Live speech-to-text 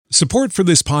Support for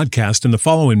this podcast and the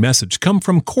following message come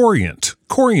from Corient.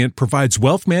 Corient provides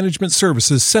wealth management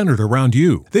services centered around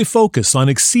you. They focus on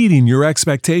exceeding your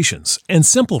expectations and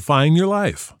simplifying your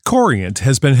life. Corient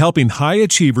has been helping high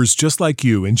achievers just like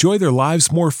you enjoy their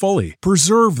lives more fully,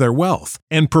 preserve their wealth,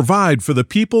 and provide for the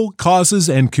people, causes,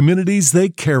 and communities they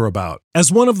care about. As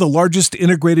one of the largest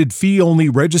integrated fee-only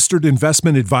registered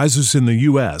investment advisors in the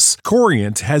U.S.,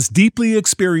 Corient has deeply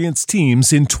experienced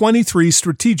teams in 23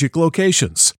 strategic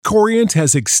locations. Corient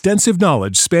has extensive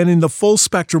knowledge spanning the full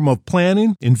spectrum of planning,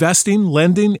 investing,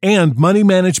 lending, and money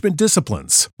management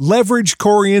disciplines. Leverage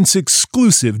Corient's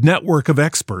exclusive network of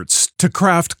experts to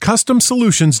craft custom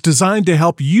solutions designed to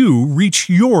help you reach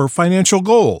your financial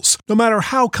goals, no matter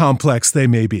how complex they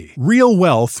may be. Real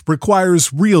wealth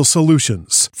requires real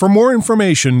solutions. For more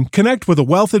information, connect with a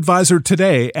wealth advisor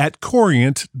today at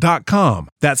Corient.com.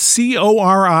 That's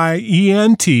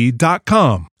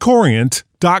Corient.com.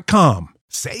 Corient.com.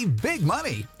 Save big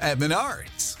money at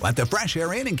Menards. Let the fresh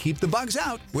air in and keep the bugs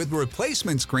out with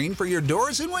replacement screen for your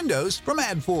doors and windows from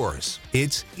AdForce.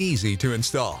 It's easy to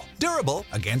install, durable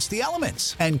against the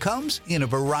elements, and comes in a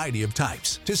variety of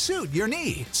types to suit your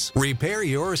needs. Repair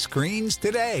your screens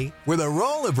today with a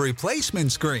roll of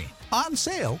replacement screen on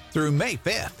sale through May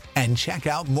 5th. And check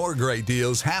out more great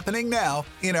deals happening now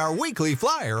in our weekly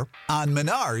flyer on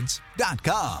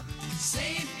Menards.com.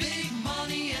 Save big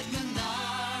money at Menards.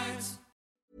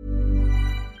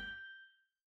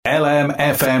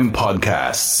 LMFM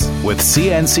Podcasts. With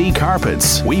CNC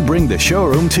Carpets, we bring the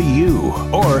showroom to you.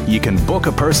 Or you can book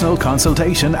a personal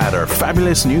consultation at our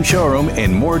fabulous new showroom in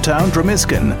Moortown,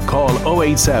 Dromiskin. Call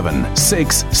 087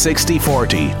 660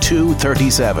 40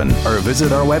 237 or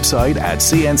visit our website at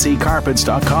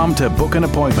cnccarpets.com to book an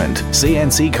appointment.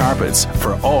 CNC Carpets,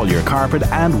 for all your carpet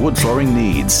and wood flooring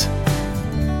needs.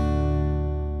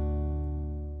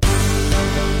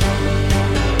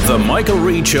 The Michael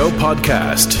Reid Show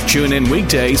podcast. Tune in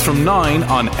weekdays from 9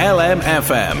 on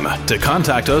LMFM. To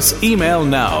contact us, email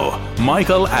now,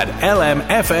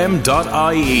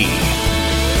 michael@lmfm.ie.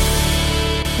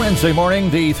 Wednesday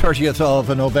morning, the 30th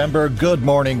of November. Good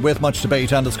morning, with much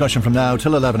debate and discussion from now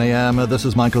till 11 a.m. This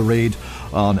is Michael Reid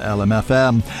on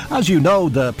LMFM. As you know,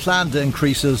 the planned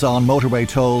increases on motorway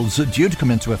tolls due to come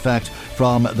into effect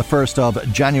from the 1st of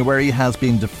January has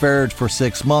been deferred for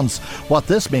 6 months. What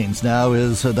this means now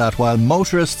is that while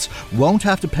motorists won't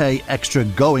have to pay extra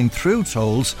going through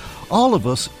tolls, all of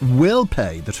us will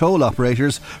pay the toll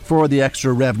operators for the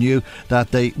extra revenue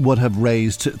that they would have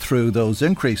raised through those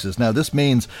increases. Now, this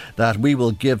means that we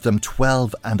will give them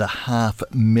 €12.5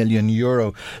 million.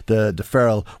 The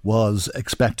deferral was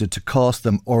expected to cost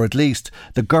them, or at least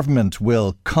the government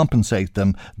will compensate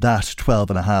them that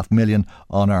 $12.5 million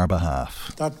on our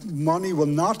behalf. That money will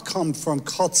not come from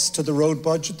cuts to the road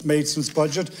budget, the maintenance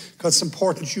budget, because it's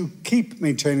important you keep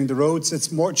maintaining the roads. It's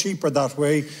more cheaper that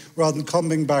way rather than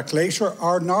coming back later,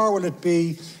 or nor will it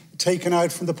be taken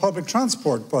out from the public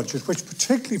transport budget, which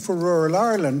particularly for rural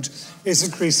Ireland is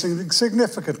increasing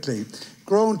significantly.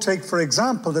 Grown take, for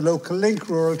example, the local link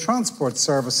rural transport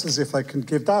services, if I can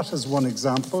give that as one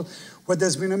example, where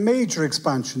there's been a major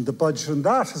expansion. The budget on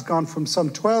that has gone from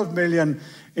some 12 million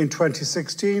in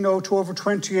 2016 to over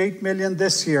 28 million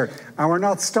this year, and we're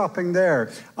not stopping there.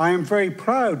 I am very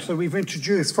proud that we've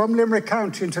introduced from Limerick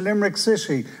County into Limerick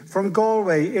City, from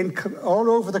Galway,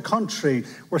 all over the country,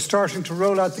 we're starting to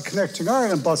roll out the Connecting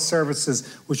Ireland bus services,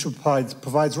 which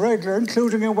provides regular,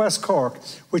 including in West Cork,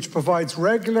 which provides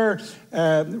regular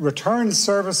return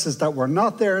services that were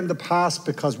not there in the past,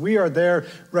 because we are there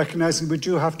recognising we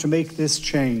do have to make this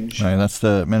change. Right, that's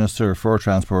the Minister for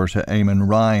Transport, Eamon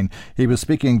Ryan. He was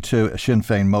speaking to Sinn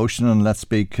Féin Motion, and let's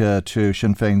speak to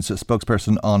Sinn Féin's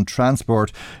spokesperson on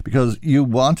transport, because you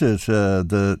wanted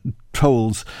the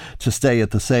tolls to stay at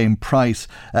the same price.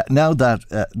 Now that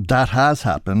that has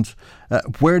happened,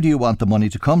 where do you want the money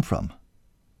to come from?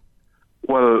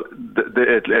 Well,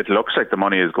 it looks like the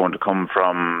money is going to come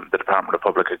from the Department of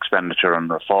Public Expenditure and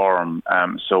Reform.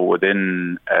 So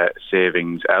within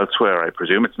savings elsewhere, I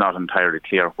presume it's not entirely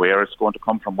clear where it's going to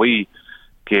come from. We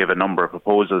gave a number of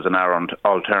proposals in our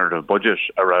alternative budget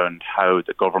around how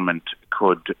the government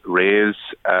could raise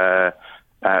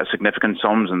significant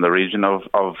sums in the region of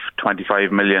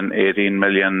 25 million, 18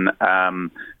 million.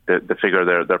 The figure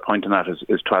they're pointing at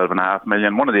is 12.5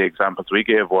 million. One of the examples we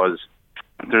gave was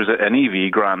there's an EV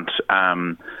grant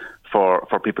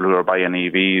for people who are buying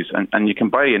EVs, and you can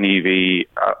buy an EV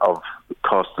of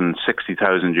costing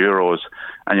 €60,000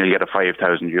 and you'll get a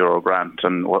 €5,000 grant.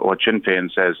 And what Sinn Féin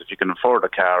says, if you can afford a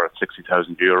car at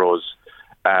 €60,000,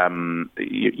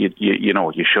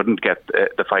 you shouldn't get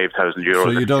the €5,000.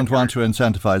 So you don't want to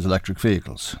incentivise electric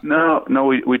vehicles? No,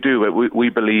 we do. We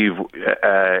believe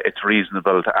it's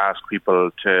reasonable to ask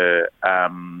people to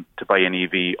buy an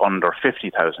EV under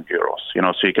 €50,000.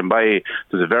 So you can buy.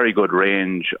 There's a very good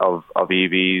range of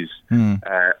EVs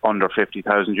under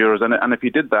 €50,000, and if you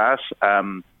did that,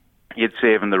 you'd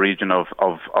save in the region of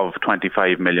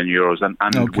 €25 million,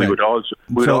 and okay. we would also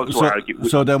argue.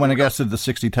 So then, when it gets to the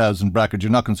 60,000 bracket,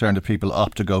 you're not concerned if people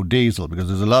opt to go diesel, because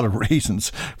there's a lot of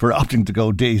reasons for opting to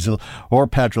go diesel or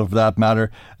petrol, for that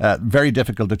matter. Very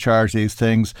difficult to charge these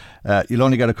things. You'll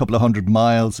only get a couple of 100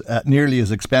 miles. Nearly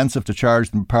as expensive to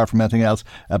charge them, apart from anything else.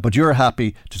 But you're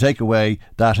happy to take away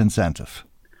that incentive.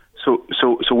 So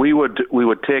we would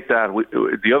take that.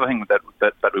 The other thing that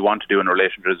we want to do in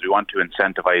relation to it is we want to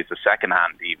incentivise the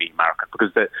second-hand EV market,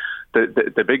 because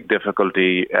the big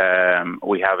difficulty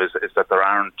we have is that they're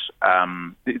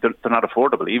not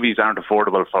affordable. EVs aren't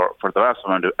affordable for the vast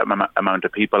amount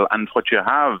of people, and what you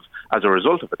have as a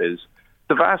result of it is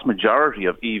the vast majority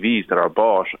of EVs that are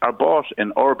bought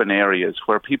in urban areas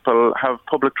where people have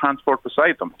public transport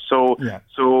beside them. So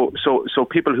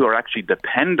people who are actually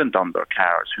dependent on their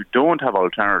cars, who don't have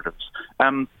alternatives,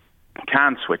 can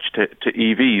switch to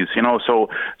EVs. So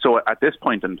at this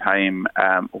point in time,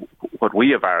 what we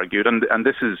have argued, and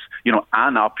this is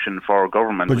an option for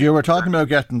government. But you were talking about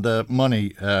getting the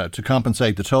money to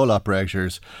compensate the toll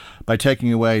operators by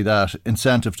taking away that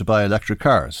incentive to buy electric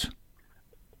cars.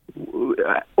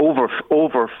 Over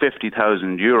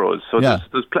 €50,000. So yeah.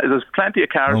 there's plenty of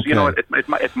cars. Okay. It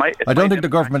might. I don't think the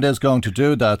government is going to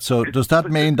do that. So does that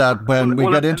mean that when we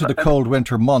get into the cold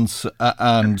winter months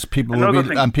and people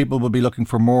will be looking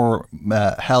for more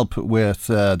help with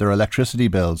their electricity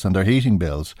bills and their heating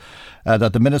bills,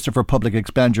 that the Minister for Public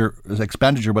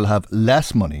Expenditure will have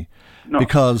less money? No.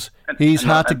 Because he's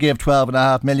had to give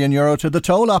 €12.5 million to the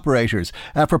toll operators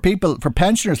for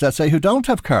pensioners, let's say, who don't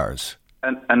have cars.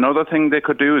 And another thing they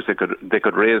could do is they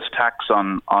could raise tax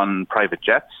on private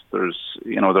jets. There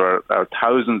are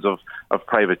thousands of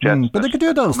private jets. But they could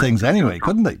do those things anyway,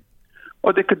 couldn't they?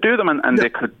 Well, they could do them, and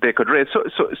they could raise.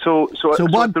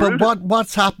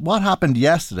 What happened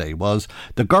yesterday was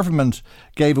the government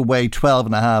gave away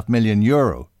 €12.5 million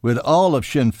with all of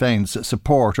Sinn Féin's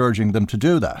support, urging them to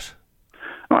do that.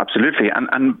 No, absolutely, and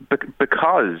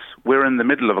because we're in the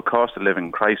middle of a cost of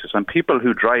living crisis, and people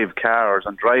who drive cars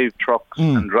and drive trucks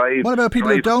and drive. What about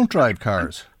people who don't drive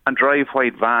cars and drive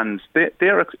white vans?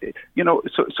 They're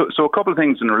So a couple of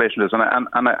things in relation to this,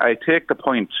 and I take the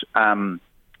point. And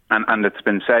it's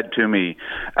been said to me.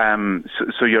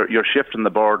 So you're shifting the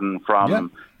burden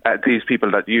from these people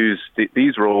that use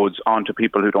these roads onto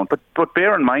people who don't. But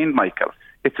bear in mind, Michael,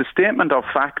 it's a statement of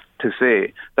fact to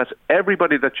say that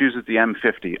everybody that uses the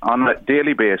M50 on a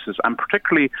daily basis, and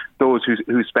particularly those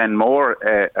who spend more,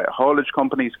 haulage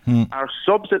companies, are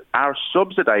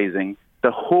subsidising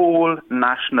the whole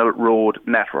national road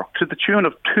network to the tune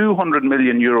of €200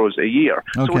 million a year.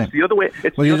 Okay. So it's the other way.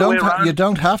 You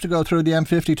don't have to go through the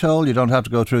M50 toll. You don't have to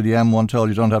go through the M1 toll.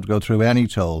 You don't have to go through any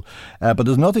toll. But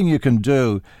there's nothing you can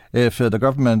do if the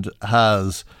government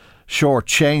has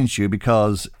shortchanged you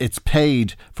because it's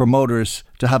paid for motorists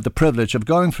to have the privilege of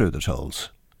going through the tolls.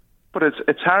 But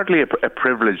it's hardly a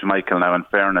privilege, Michael, now, in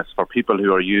fairness, for people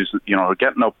who are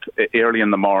getting up early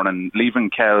in the morning, leaving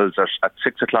Kells at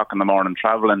 6 o'clock in the morning,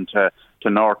 travelling to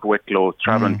North Wicklow,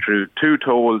 travelling through two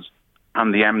tolls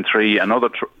on the M3, another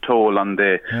toll on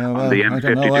the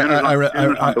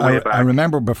M50. I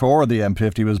remember before the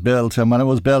M50 was built, and when it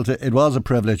was built, it was a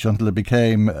privilege until it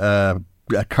became a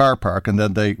car park, and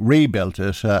then they rebuilt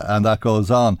it, and that goes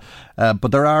on.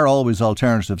 But there are always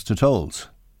alternatives to tolls.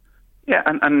 Yeah,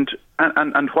 and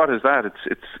what is that?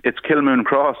 It's Kilmoon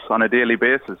Cross on a daily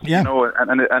basis. Yeah.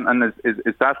 And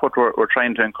is that what we're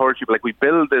trying to encourage people? Like, we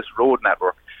build this road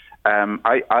network.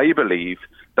 I believe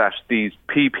that these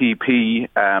PPP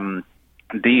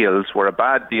deals were a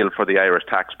bad deal for the Irish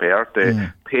taxpayer. They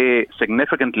pay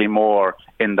significantly more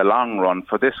in the long run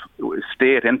for this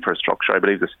state infrastructure. I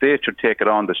believe the state should take it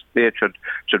on. The state should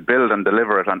build and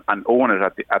deliver it and own it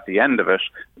at the end of it,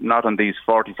 not on these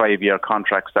 45-year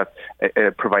contracts that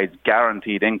provides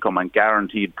guaranteed income and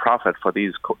guaranteed profit for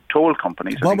these toll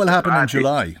companies. What will happen in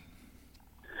July?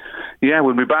 Yeah,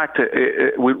 we'll be back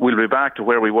to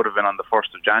where we would have been on the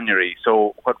 1st of January.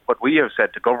 So what we have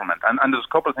said to government, and there's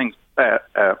a couple of things,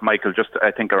 Michael, just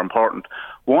I think are important.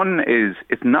 One is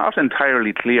it's not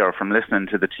entirely clear from listening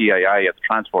to the TII at the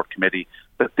Transport Committee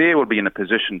that they will be in a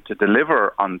position to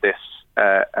deliver on this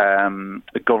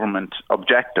government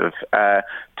objective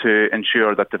to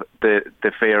ensure that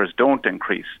the fares don't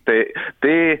increase. They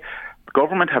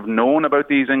Government have known about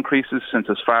these increases since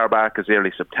as far back as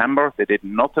early September. They did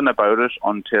nothing about it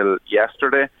until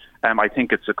yesterday. I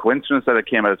think it's a coincidence that it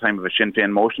came at a time of a Sinn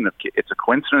Féin motion. It's a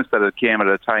coincidence that it came at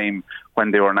a time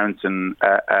when they were announcing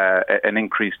an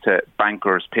increase to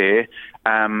bankers' pay.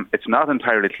 It's not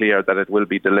entirely clear that it will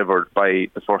be delivered by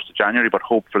the 1st of January, but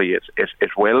hopefully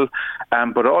it will.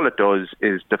 But all it does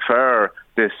is defer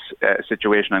this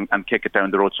situation and kick it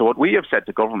down the road. So what we have said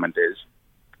to government is,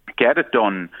 get it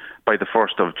done by the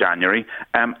 1st of January.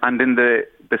 And in the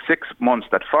 6 months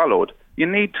that followed, you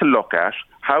need to look at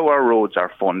how our roads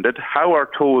are funded, how our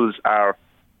tolls are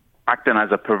acting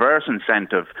as a perverse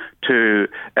incentive to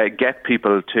get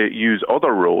people to use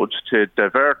other roads, to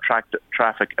divert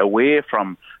traffic away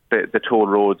from the toll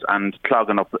roads and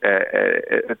clogging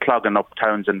up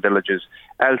towns and villages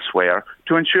elsewhere,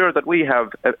 to ensure that we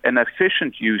have an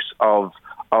efficient use of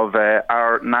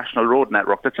our national road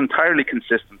network that's entirely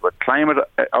consistent with climate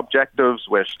objectives,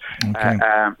 with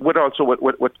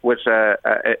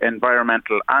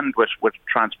environmental and with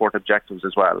transport objectives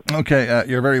as well. Okay,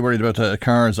 you're very worried about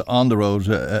cars on the road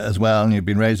as well, and you've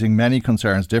been raising many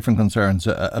concerns, different concerns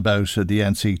about the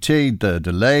NCT, the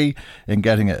delay in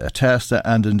getting a test,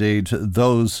 and indeed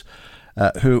those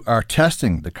who are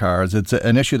testing the cars. It's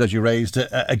an issue that you raised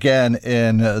again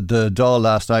in the Dáil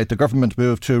last night. The government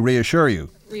moved to reassure you.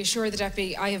 Reassure the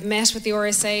Deputy. I have met with the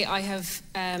RSA. I have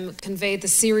conveyed the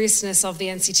seriousness of the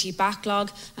NCT backlog,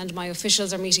 and my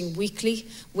officials are meeting weekly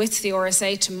with the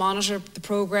RSA to monitor the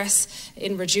progress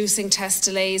in reducing test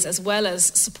delays, as well as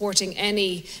supporting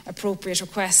any appropriate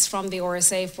requests from the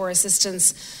RSA for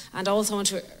assistance. And I also want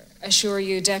to assure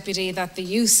you, Deputy, that the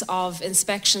use of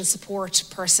inspection support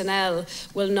personnel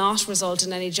will not result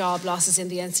in any job losses in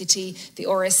the NCT. The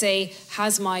RSA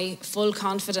has my full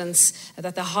confidence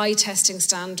that the high testing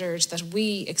standard that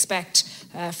we expect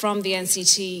from the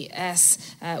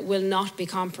NCTS will not be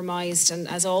compromised, and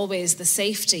as always, the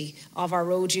safety of our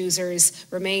road users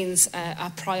remains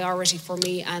a priority for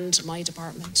me and my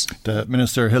department. The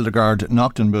Minister Hildegard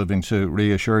Naughton moving to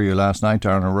reassure you last night,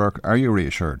 Darren O'Rourke. Are you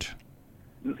reassured?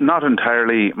 Not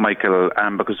entirely, Michael,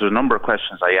 because there's a number of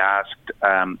questions I asked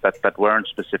that weren't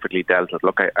specifically dealt with.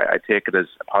 Look, I take it as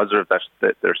positive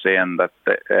that they're saying that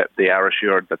they are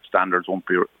assured that standards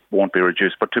won't be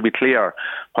reduced. But to be clear,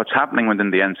 what's happening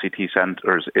within the NCT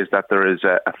centres is that there is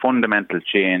a fundamental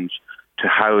change to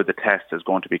how the test is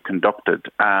going to be conducted.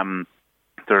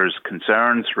 There's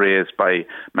concerns raised by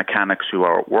mechanics who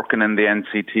are working in the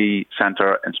NCT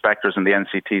centre, inspectors in the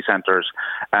NCT centres,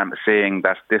 saying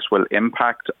that this will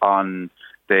impact on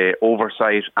the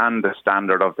oversight and the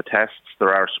standard of the tests.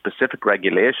 There are specific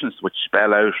regulations which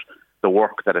spell out the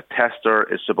work that a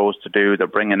tester is supposed to do. They're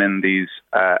bringing in these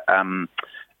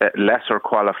lesser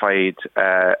qualified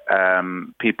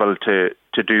people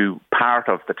to do part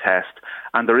of the test,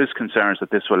 and there is concerns that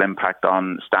this will impact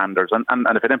on standards, and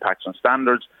if it impacts on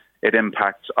standards, it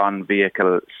impacts on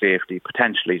vehicle safety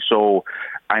potentially. So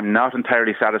I'm not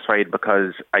entirely satisfied,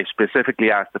 because I specifically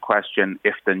asked the question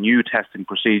if the new testing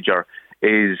procedure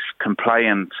is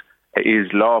compliant,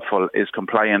 is lawful, is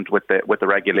compliant with the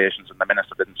regulations, and the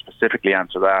Minister didn't specifically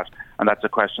answer that, and that's a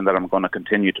question that I'm going to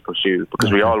continue to pursue,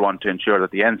 because we all want to ensure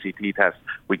that the NCT tests,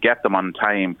 we get them on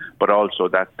time, but also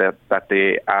that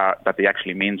they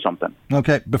actually mean something.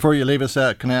 Okay, before you leave us,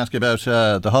 can I ask you about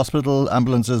the hospital?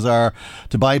 Ambulances are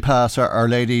to bypass Our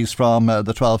Ladies from the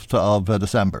 12th of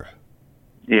December.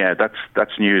 Yeah,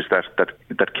 that's news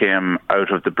that came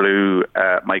out of the blue,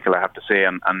 Michael, I have to say,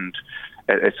 and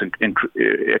it's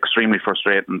extremely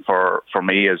frustrating for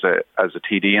me as a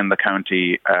TD in the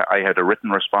county. I had a written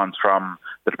response from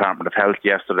the Department of Health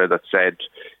yesterday that said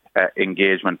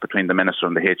engagement between the Minister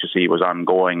and the HSE was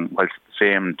ongoing, whilst at the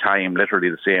same time, literally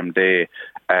the same day,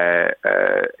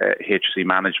 HSE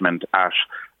management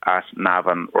at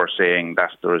Navan were saying that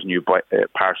there is new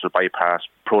partial bypass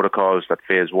protocols, that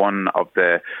phase one of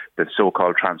the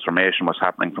so-called transformation was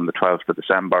happening from the 12th of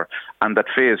December, and that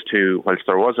phase two, whilst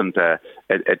there wasn't a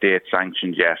date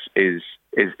sanctioned yet, is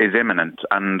imminent.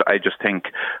 And I just think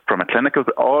from a clinical,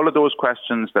 all of those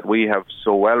questions that we have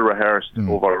so well rehearsed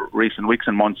over recent weeks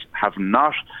and months have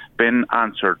not been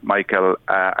answered, Michael.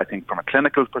 I think from a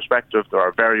clinical perspective, there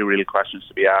are very real questions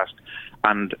to be asked.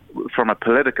 And from a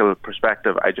political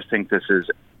perspective, I just think this is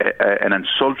an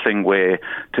insulting way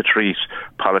to treat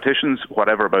politicians,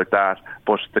 whatever about that,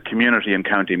 but the community in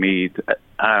County Meath.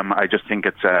 I just think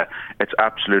it's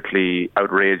absolutely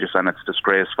outrageous and it's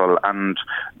disgraceful. And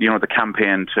the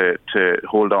campaign to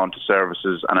hold on to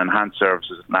services and enhance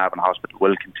services at Navan Hospital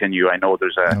will continue. I know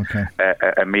there's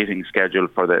a meeting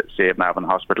scheduled for the Save Navan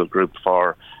Hospital group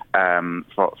for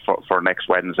for next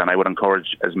Wednesday, and I would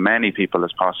encourage as many people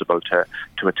as possible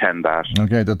to attend that.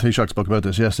 Okay, the Taoiseach spoke about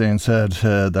this yesterday and said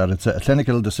that it's a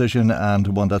clinical decision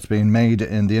and one that's being made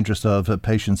in the interest of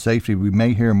patient safety. We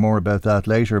may hear more about that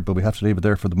later, but we have to leave it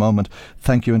there for the moment.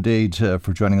 Thank you indeed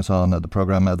for joining us on the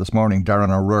programme this morning. Darren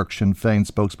O'Rourke, Sinn Féin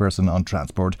spokesperson on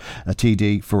transport,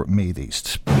 TD for Meath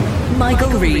East.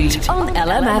 Michael Reid on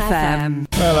LMFM.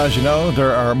 Well, as you know,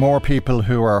 there are more people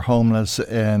who are homeless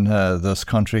in this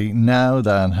country now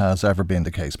than has ever been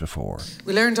the case before.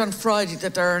 We learned on Friday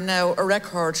that there are now a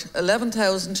record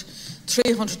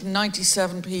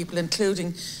 11,397 people,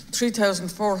 including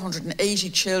 3,480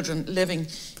 children living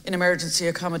in emergency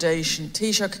accommodation.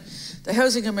 Taoiseach, the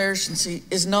housing emergency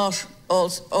is not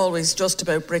always just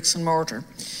about bricks and mortar.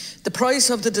 The price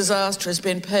of the disaster has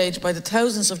been paid by the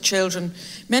thousands of children,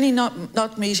 many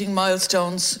not meeting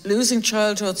milestones, losing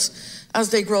childhoods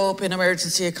as they grow up in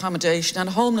emergency accommodation, and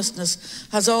homelessness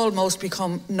has almost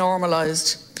become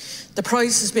normalised. The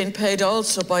price has been paid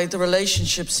also by the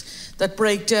relationships that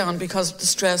break down because of the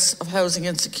stress of housing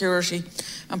insecurity,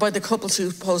 and by the couples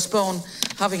who postpone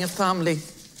having a family,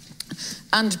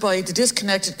 and by the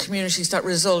disconnected communities that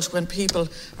result when people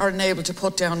are unable to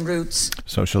put down roots.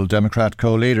 Social Democrat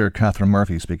co-leader Catherine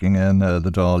Murphy speaking in the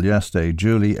Dáil yesterday.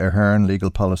 Julie Ahern,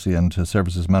 Legal Policy and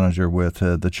Services Manager with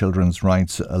the Children's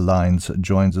Rights Alliance,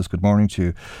 joins us. Good morning to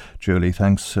you, Julie.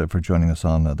 Thanks for joining us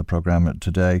on the programme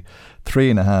today.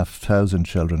 3,500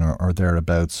 children or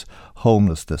thereabouts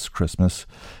homeless this Christmas.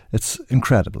 It's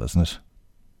incredible, isn't it?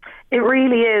 It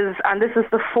really is, and this is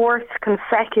the fourth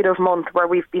consecutive month where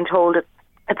we've been told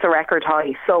it's a record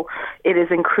high. So it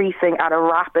is increasing at a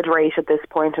rapid rate at this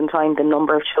point in time, the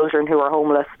number of children who are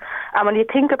homeless. And when you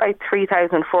think about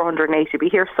 3,480, we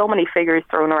hear so many figures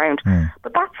thrown around,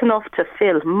 but that's enough to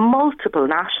fill multiple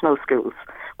national schools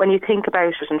when you think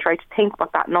about it and try to think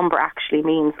what that number actually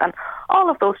means. And all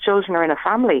of those children are in a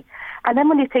family. And then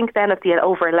when you think then of the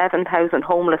over 11,000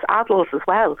 homeless adults as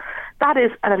well, that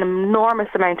is an enormous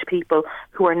amount of people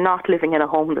who are not living in a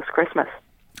home this Christmas.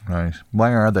 Right.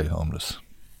 Why are they homeless?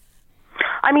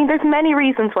 I mean, there's many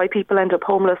reasons why people end up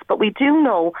homeless, but we do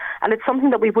know, and it's something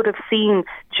that we would have seen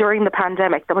during the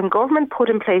pandemic, that when government put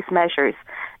in place measures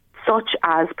such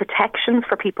as protections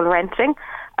for people renting,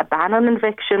 a ban on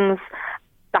evictions,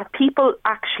 that people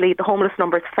actually, the homeless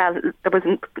numbers fell. There was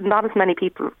not as many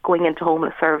people going into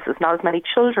homeless services, not as many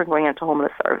children going into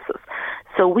homeless services.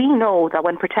 So we know that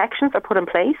when protections are put in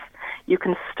place, you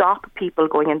can stop people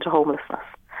going into homelessness.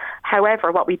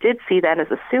 However, what we did see then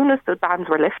is as soon as the bans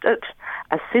were lifted,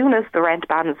 as soon as the rent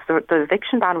bans, the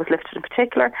eviction ban was lifted in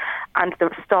particular, and the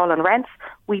stall on rents,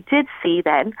 we did see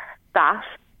then that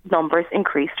numbers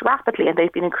increased rapidly, and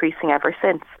they've been increasing ever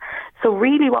since. So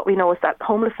really what we know is that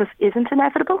homelessness isn't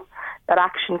inevitable, that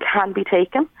action can be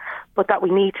taken, but that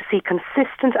we need to see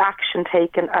consistent action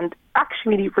taken, and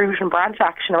actually we need root and branch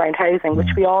action around housing,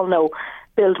 which we all know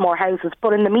build more houses.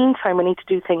 But in the meantime, we need to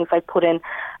do things like put in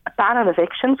a ban on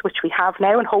evictions, which we have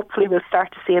now, and hopefully we'll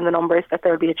start to see in the numbers that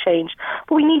there will be a change.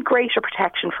 But we need greater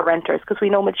protection for renters, because we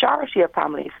know majority of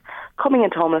families coming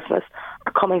into homelessness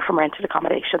are coming from rented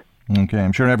accommodation. Okay,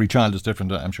 I'm sure every child is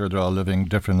different. I'm sure they're all living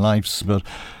different lives, but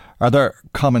are there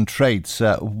common traits?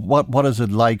 What is it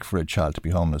like for a child to be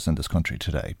homeless in this country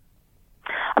today?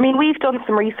 I mean, we've done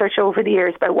some research over the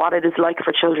years about what it is like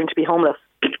for children to be homeless.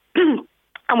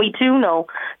 And we do know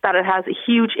that it has a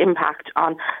huge impact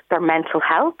on their mental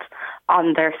health,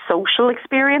 on their social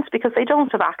experience, because they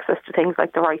don't have access to things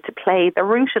like the right to play. They're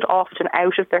rooted often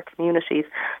out of their communities.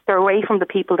 They're away from the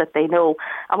people that they know.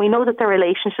 And we know that their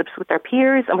relationships with their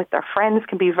peers and with their friends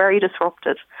can be very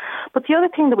disrupted. But the other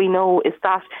thing that we know is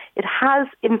that it has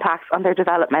impacts on their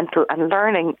developmental and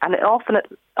learning, and often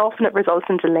it results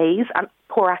in delays and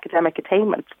poor academic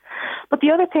attainment. But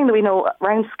the other thing that we know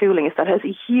around schooling is that it has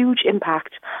a huge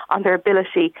impact on their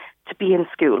ability to be in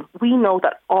school. We know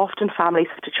that often families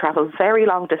have to travel very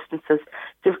long distances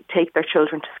to take their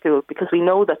children to school, because we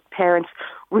know that parents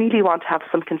really want to have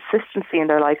some consistency in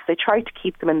their lives. They try to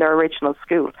keep them in their original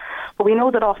school. But we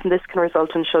know that often this can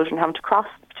result in children having to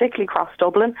particularly cross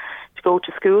Dublin to go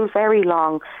to school, very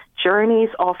long journeys,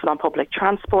 often on public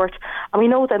transport. And we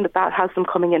know then that has them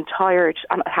coming in tired,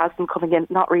 and it has them coming in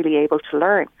not really able to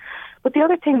learn. But the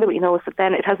other thing that we know is that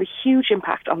then it has a huge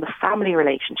impact on the family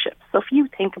relationship. So if you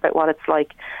think about what it's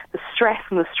like, the stress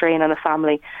and the strain on a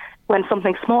family, when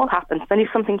something small happens, then you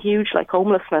have something huge like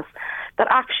homelessness, that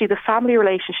actually the family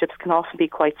relationships can often be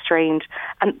quite strained.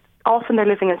 And Often they're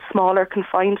living in smaller,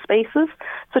 confined spaces,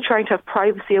 so trying to have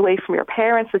privacy away from your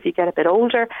parents as you get a bit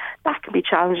older, that can be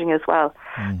challenging as well.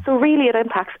 So really it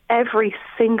impacts every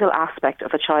single aspect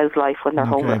of a child's life when they're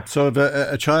homeless. So if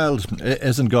a child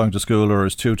isn't going to school or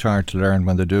is too tired to learn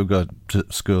when they do go to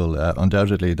school,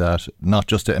 undoubtedly that not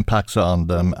just impacts on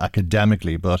them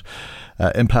academically, but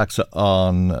impacts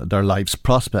on their life's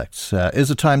prospects. Is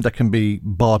it time that can be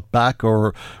bought back,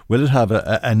 or will it have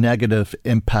a negative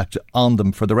impact on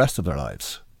them for the rest of their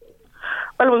lives?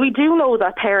 Well, we do know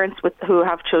that parents who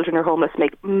have children who are homeless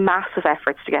make massive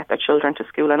efforts to get their children to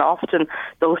school, and often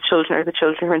those children are the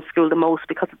children who are in school the most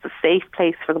because it's a safe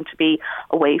place for them to be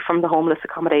away from the homeless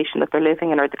accommodation that they're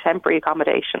living in or the temporary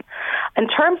accommodation. In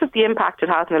terms of the impact it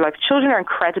has in their life, children are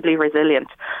incredibly resilient.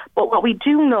 But what we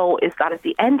do know is that at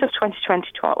the end of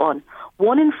 2021,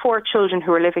 1 in 4 children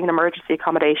who are living in emergency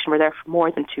accommodation were there for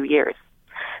more than 2 years.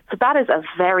 So that is a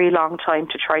very long time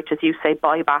to try to, as you say,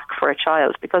 buy back for a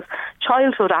child, because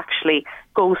childhood actually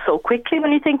goes so quickly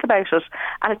when you think about it,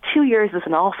 and 2 years is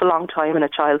an awful long time in a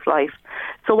child's life.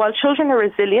 So while children are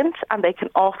resilient and they can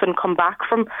often come back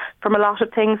from a lot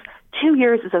of things, 2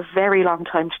 years is a very long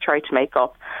time to try to make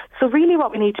up. So really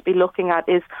what we need to be looking at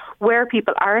is where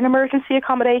people are in emergency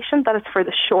accommodation, that it's for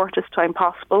the shortest time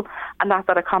possible, and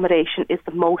that accommodation is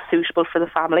the most suitable for the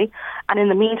family. And in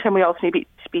the meantime, we also need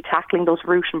to be tackling those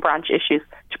root and branch issues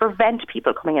to prevent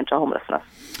people coming into homelessness.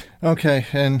 Okay,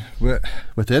 and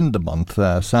within the month,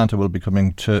 Santa will be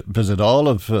coming to visit all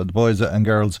of the boys and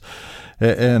girls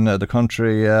in the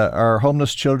country. Are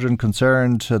homeless children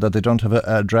concerned that they don't have an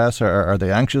address, or are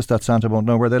they anxious that Santa won't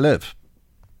know where they live?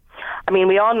 I mean,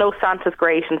 we all know Santa's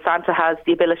great, and Santa has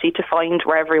the ability to find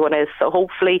where everyone is. So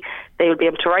hopefully they will be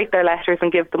able to write their letters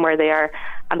and give them where they are,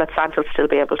 and that Santa will still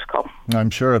be able to come.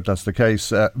 I'm sure if that's the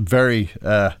case. Very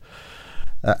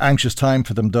anxious time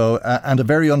for them, though, and a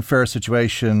very unfair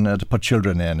situation to put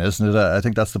children in, isn't it? I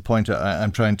think that's the point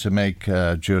I'm trying to make,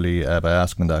 Julie, by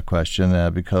asking that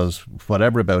question, because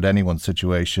whatever about anyone's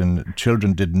situation,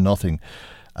 children did nothing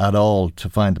at all to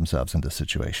find themselves in this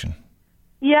situation.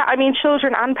 Yeah, I mean,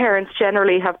 children and parents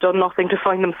generally have done nothing to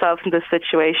find themselves in this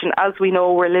situation. As we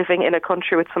know, we're living in a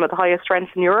country with some of the highest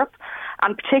rents in Europe,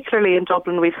 and particularly in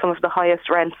Dublin, we've some of the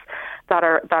highest rents that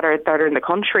are in the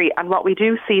country. And what we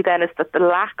do see then is that the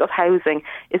lack of housing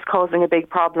is causing a big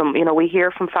problem. You know, we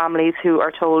hear from families who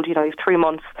are told, you know, you have 3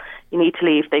 months, you need to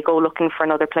leave. They go looking for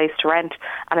another place to rent,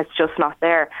 and it's just not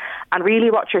there. And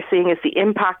really what you're seeing is the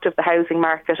impact of the housing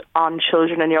market on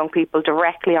children and young people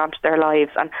directly onto their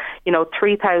lives. And, you know,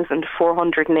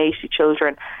 3,480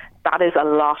 children, that is a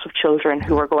lot of children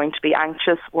who are going to be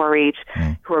anxious, worried,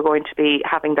 who are going to be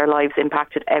having their lives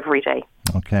impacted every day.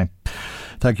 Okay.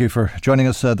 Thank you for joining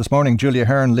us this morning. Julia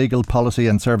Hearn, Legal Policy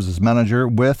and Services Manager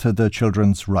with the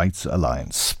Children's Rights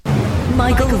Alliance.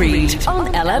 Michael Reid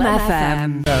on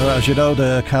LMFM. As you know,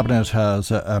 the Cabinet has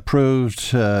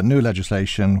approved new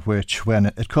legislation which, when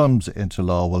it comes into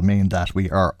law, will mean that we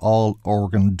are all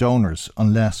organ donors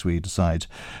unless we decide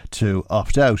to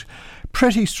opt out.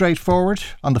 Pretty straightforward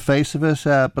on the face of it,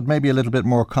 but maybe a little bit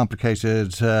more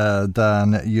complicated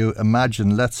than you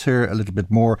imagine. Let's hear a little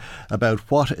bit more about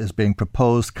what is being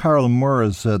proposed. Carol Moore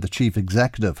is the Chief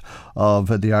Executive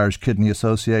of the Irish Kidney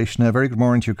Association. A very good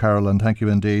morning to you, Carol, and thank you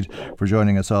indeed for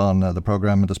joining us on the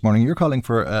programme this morning. You're calling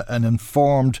for an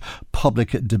informed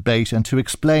public debate and to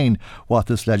explain what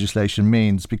this legislation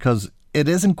means, because it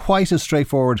isn't quite as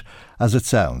straightforward as it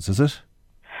sounds, is it?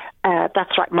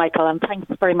 That's right, Michael, and thanks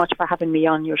very much for having me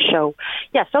on your show.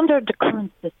 Yes, under the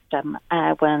current system,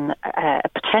 when a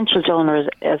potential donor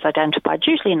is identified,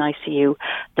 usually in ICU,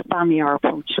 the family are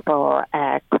approached for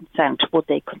consent. Would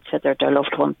they consider their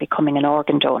loved one becoming an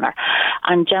organ donor?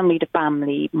 And generally the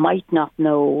family might not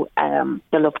know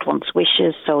the loved one's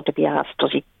wishes, so to be asked,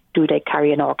 do they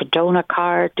carry an organ donor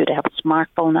card? Do they have a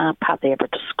smartphone app? Have they ever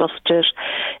discussed it?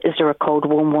 Is there a code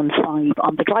 115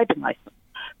 on the driving licence?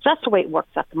 So that's the way it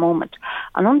works at the moment.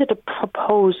 And under the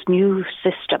proposed new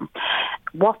system,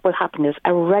 what will happen is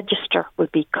a register will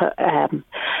be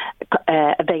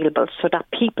available so that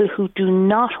people who do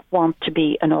not want to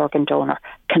be an organ donor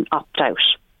can opt out.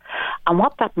 And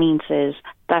what that means is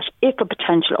that if a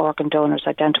potential organ donor is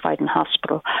identified in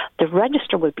hospital, the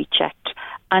register will be checked.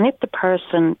 And if the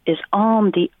person is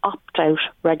on the opt-out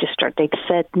register, they've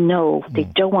said no, they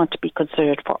don't want to be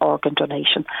considered for organ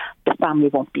donation, the family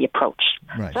won't be approached.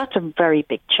 Right. So that's a very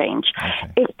big change.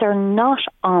 Okay. If they're not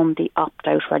on the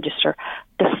opt-out register,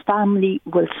 the family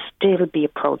will still be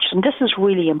approached. And this is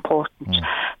really important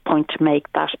point to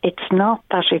make, that it's not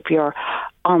that if you're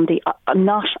on the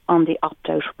not on the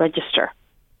opt-out register,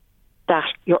 that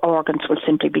your organs will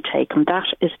simply be taken. That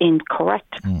is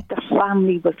incorrect. The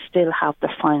family will still have the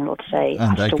final say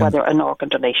as to whether an organ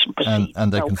donation proceeds.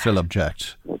 And they can still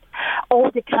object. Or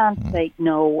they can't say,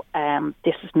 no,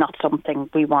 this is not something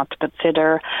we want to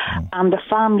consider. And the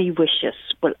family wishes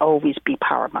will always be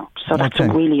paramount. So that's a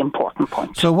really important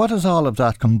point. So what does all of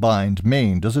that combined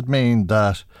mean? Does it mean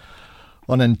that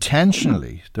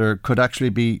unintentionally there could actually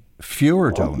be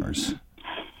fewer donors?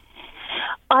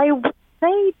 I would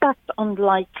say that's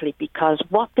unlikely, because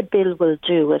what the bill will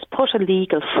do is put a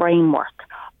legal framework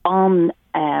on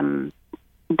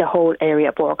the whole area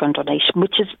of organ donation,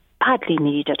 which is badly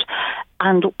needed.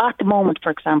 And at the moment,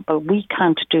 for example, we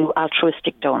can't do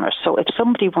altruistic donors. So if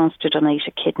somebody wants to donate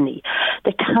a kidney,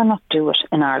 they cannot do it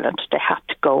in Ireland. They have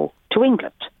to go to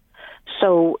England.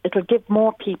 So it'll give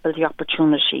more people the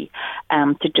opportunity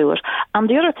to do it. And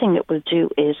the other thing it will do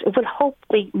is it will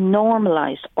hopefully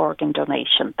normalise organ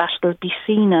donation. That will be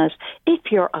seen as,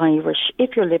 if you're Irish,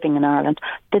 if you're living in Ireland,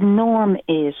 the norm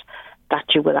is that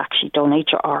you will actually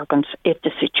donate your organs if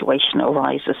the situation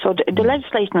arises. So the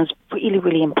legislation is really,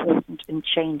 really important in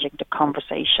changing the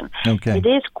conversation. Okay. It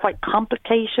is quite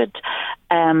complicated.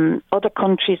 Other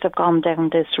countries have gone down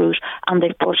this route, and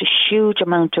they've put a huge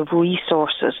amount of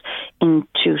resources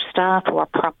into staff who are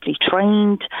properly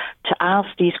trained to ask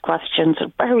these questions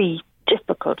at very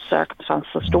difficult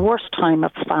circumstances, the worst time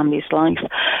of a family's life.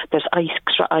 There's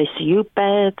extra ICU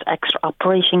beds, extra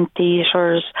operating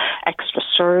theatres, extra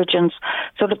surgeons.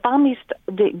 So the families,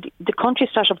 the countries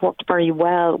that have worked very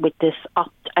well with this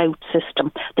opt-out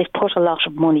system, they've put a lot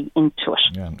of money into it.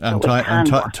 Yeah.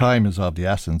 And time is of the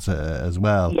essence as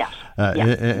well. Yes.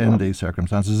 In these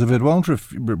circumstances. If it won't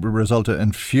result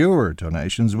in fewer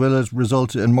donations, will it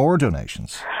result in more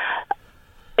donations?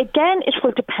 Again, it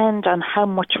will depend on how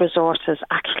much resources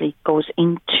actually goes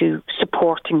into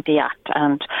supporting the Act.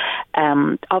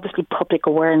 And obviously public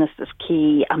awareness is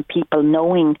key, and people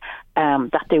knowing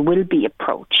that they will be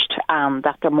approached and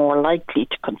that they're more likely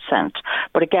to consent.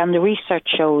 But again, the research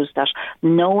shows that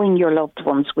knowing your loved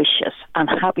one's wishes and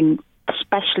having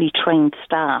specially trained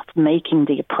staff making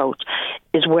the approach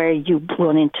is where you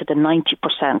run into the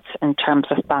 90% in terms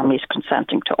of families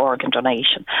consenting to organ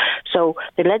donation. So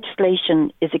the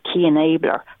legislation is a key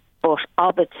enabler, but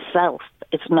of itself,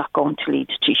 it's not going to lead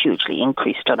to hugely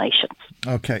increased donations.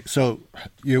 Okay, so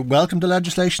you welcome the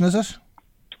legislation, is it?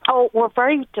 Oh, we're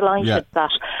very delighted that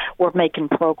we're making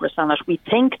progress on it. We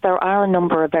think there are a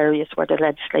number of areas where the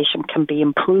legislation can be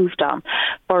improved on.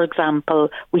 For example,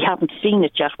 we haven't seen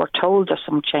it yet. We're told there's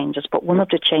some changes, but one of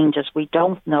the changes, we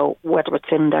don't know whether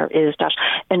it's in there, is that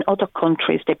in other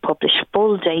countries they publish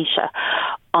full data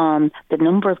on the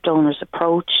number of donors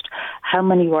approached, how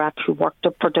many were actually worked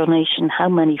up for donation, how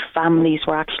many families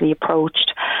were actually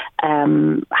approached,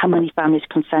 how many families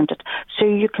consented. So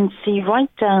you can see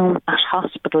right down at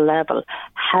hospital level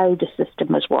how the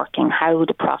system is working, how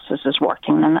the process is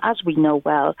working. And as we know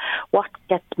well, what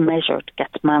gets measured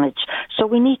gets managed. So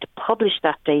we need to publish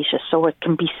that data so it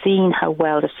can be seen how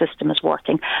well the system is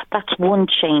working. That's one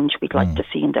change we'd like to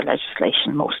see in the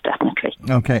legislation, most definitely.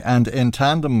 Okay, and in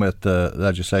tandem with the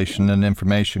legislation and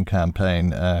information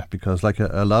campaign, because like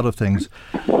a lot of things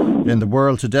in the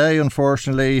world today,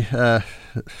 unfortunately,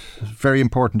 very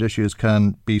important issues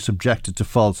can be subjected to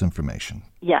false information.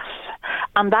 Yes.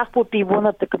 And that would be one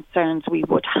of the concerns we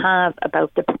would have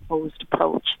about the proposed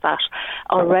approach, that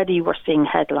already we're seeing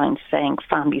headlines saying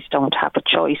families don't have a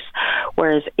choice.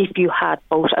 Whereas if you had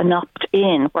both an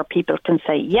opt-in where people can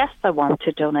say, yes, I want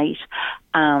to donate,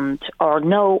 or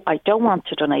no, I don't want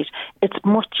to donate, it's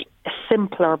much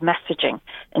simpler messaging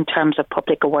in terms of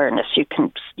public awareness. You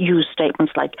can use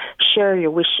statements like, share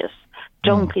your wishes.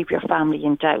 Don't leave your family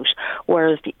in doubt.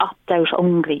 Whereas the opt-out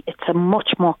only, it's a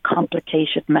much more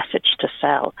complicated message to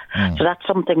sell. So that's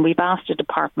something we've asked the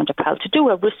Department of Health to do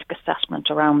a risk assessment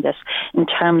around this in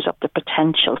terms of the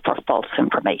potential for false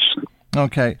information.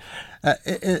 Okay.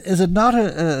 Is it not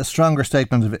a stronger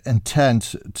statement of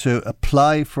intent to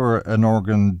apply for an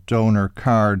organ donor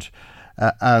card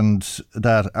and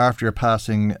that after your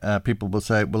passing, people will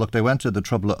say, well, look, they went to the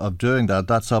trouble of doing that.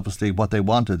 That's obviously what they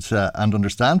wanted, and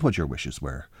understand what your wishes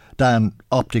were, than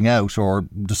opting out or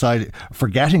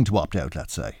forgetting to opt out,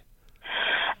 let's say.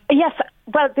 Yes.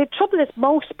 Well, the trouble is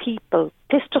most people,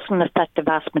 this doesn't affect the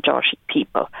vast majority of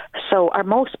people. So are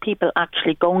most people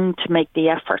actually going to make the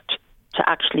effort to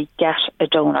actually get a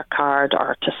donor card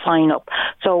or to sign up?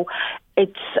 So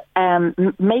it's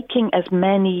making as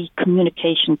many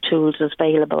communication tools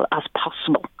available as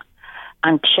possible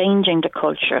and changing the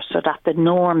culture so that the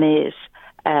norm is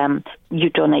you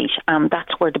donate. And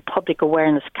that's where the public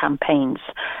awareness campaigns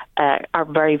are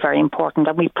very, very important.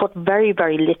 And we put very,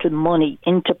 very little money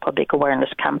into public awareness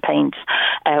campaigns.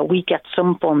 We get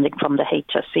some funding from the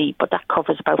HSE, but that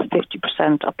covers about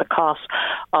 50% of the cost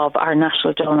of our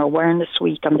National Donor Awareness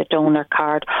Week and the donor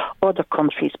card. Other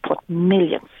countries put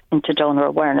millions into donor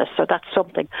awareness. So that's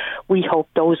something we hope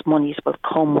those monies will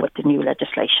come with the new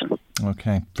legislation.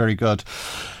 Okay, very good.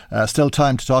 Still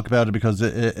time to talk about it because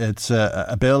it's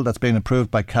a bill that's been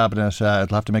approved by Cabinet.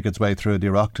 It'll have to make its way through the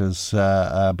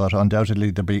Oireachtas, but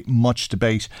undoubtedly there'll be much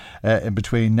debate in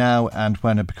between now and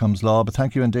when it becomes law. But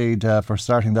thank you indeed for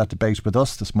starting that debate with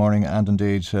us this morning, and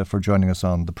indeed for joining us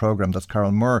on the programme. That's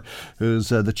Carol Moore, who's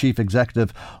the Chief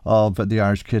Executive of the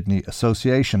Irish Kidney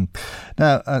Association.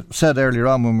 Now, I said earlier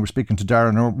on when we were speaking to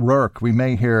Darren O'Rourke, we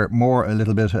may hear more a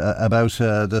little bit about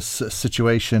this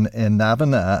situation in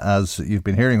Navan, as you've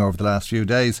been hearing over the last few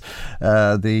days.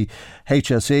 The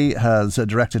HSE has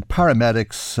directed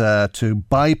paramedics to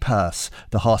bypass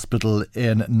the hospital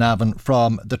in Navan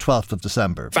from the 12th of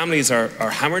December. Families are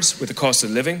hammered with the cost of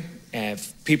living.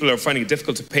 People are finding it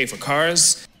difficult to pay for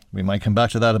cars. We might come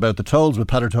back to that about the tolls with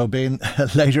Peadar Tóibín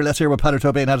later. Let's hear what Peadar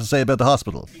Tóibín had to say about the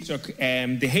hospital. Chuck,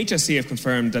 the HSE have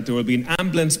confirmed that there will be an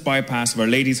ambulance bypass of Our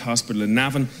Lady's Hospital in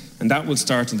Navan, and that will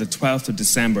start on the 12th of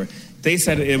December. They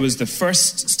said it was the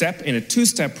first step in a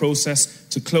two-step process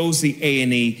to close the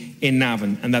A&E in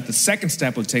Navan, and that the second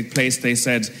step will take place, they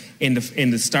said, in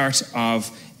the start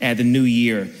of the new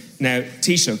year. Now,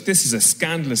 Taoiseach, this is a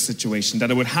scandalous situation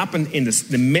that it would happen in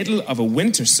the middle of a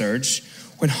winter surge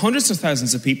when hundreds of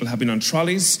thousands of people have been on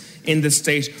trolleys in the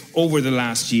state over the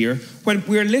last year, when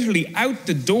we're literally out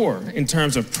the door in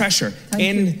terms of pressure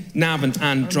in Navan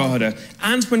and Drogheda,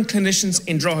 and when clinicians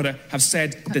in Drogheda have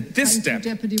said that this step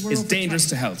is dangerous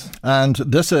to health. And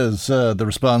this is the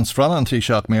response from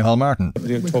Taoiseach Micheál Martin.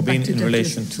 In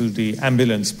relation to the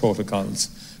ambulance protocols,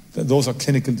 those are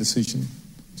clinical decisions.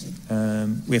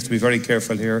 We have to be very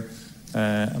careful here.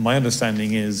 My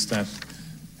understanding is that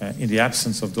in the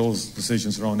absence of those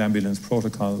decisions around ambulance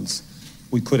protocols,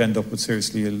 we could end up with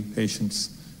seriously ill patients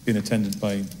being attended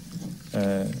by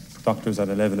doctors at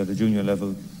a junior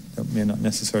level that may not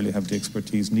necessarily have the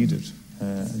expertise needed.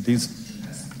 I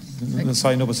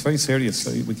know it's very serious.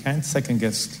 We can't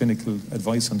second-guess clinical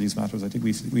advice on these matters. I think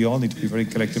we all need to be very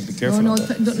collectively careful. No.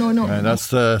 That's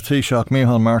Taoiseach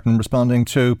Micheál Martin responding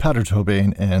to Peadar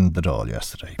Tóibín in the Dáil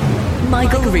yesterday.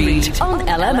 Michael Reid on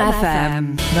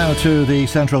LMFM. Now to the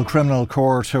Central Criminal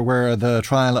Court, where the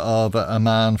trial of a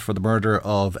man for the murder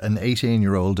of an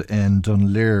 18-year-old in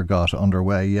Dunleer got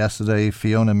underway yesterday.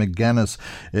 Fiona McGuinness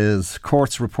is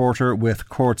courts reporter with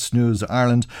Courts News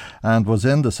Ireland and was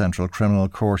in the Central Criminal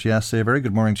Court yesterday. Very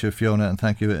good morning to you, Fiona, and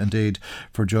thank you indeed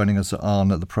for joining us on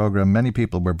the programme. Many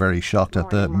people were very shocked at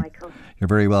the... Michael. You're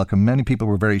very welcome. Many people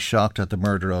were very shocked at the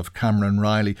murder of Cameron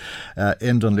Riley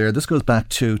in Dunleer. This goes back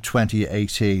to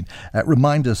 2018.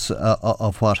 Remind us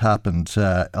of what happened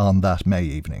on that May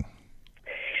evening.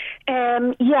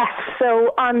 Yes,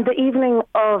 so on the evening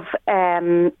of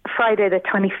Friday the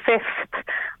 25th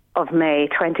of May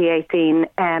 2018,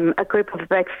 a group of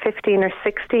about 15 or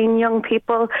 16 young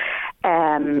people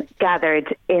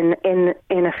gathered in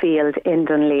a field in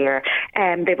Dunleer.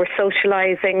 They were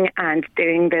socialising and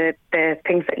doing the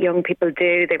things that young people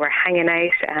do. They were hanging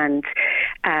out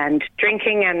and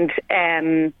drinking,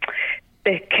 and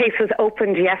the case was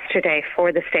opened yesterday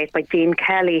for the state by Dean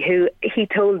Kelly, who he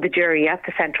told the jury at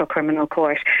the Central Criminal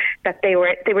Court that they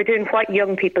were doing what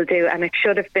young people do, and it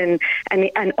should have been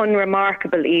an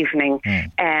unremarkable evening.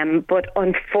 But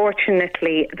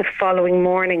unfortunately, the following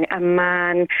morning, a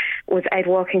man was out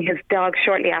walking his dog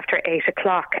shortly after 8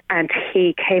 o'clock, and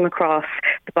he came across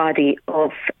the body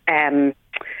of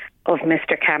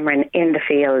Mr. Cameron in the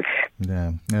field.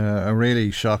 Yeah, a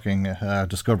really shocking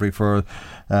discovery for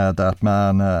that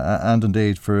man and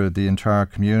indeed for the entire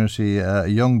community. A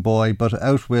young boy, but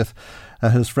out with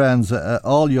his friends,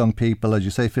 all young people, as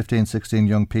you say, 15, 16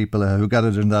 young people who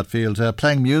gathered in that field,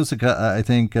 playing music, I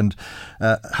think, and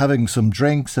having some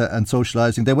drinks and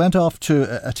socialising. They went off to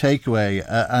a takeaway,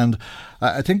 and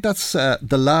I think that's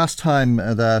the last time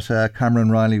that Cameron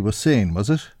Riley was seen,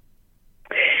 was it?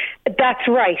 That's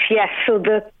right, yes. So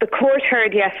the court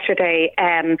heard yesterday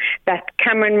that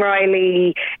Cameron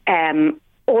Riley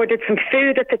ordered some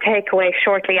food at the takeaway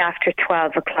shortly after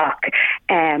 12 o'clock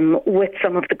with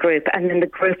some of the group, and then the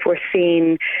group were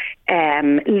seen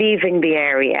leaving the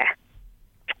area.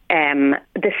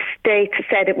 The state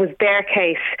said it was their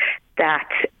case that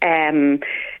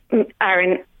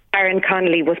Aaron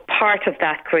Connolly was part of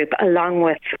that group along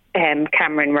with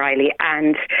Cameron Riley,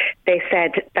 and they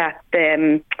said that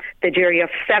the jury of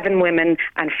 7 women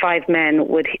and 5 men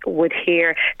would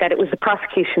hear that it was the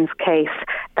prosecution's case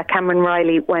that Cameron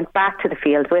Riley went back to the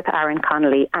field with Aaron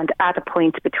Connolly, and at a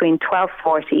point between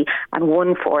 12:40 and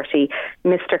 1:40,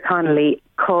 Mr. Connolly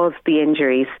caused the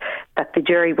injuries that the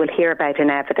jury will hear about in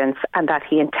evidence, and that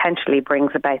he intentionally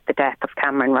brings about the death of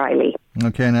Cameron Riley.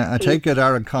 Okay, now I take it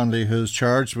Aaron Connolly, who's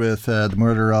charged with the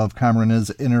murder of Cameron, is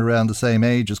in and around the same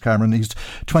age as Cameron. He's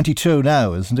 22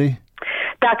 now, isn't he?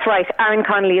 That's right. Aaron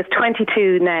Connolly is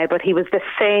 22 now, but he was the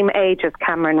same age as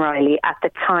Cameron Riley at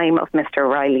the time of Mr.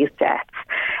 Riley's death.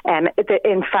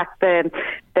 In fact, the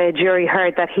jury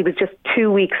heard that he was just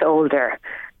 2 weeks older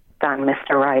than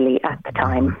Mr. Riley at the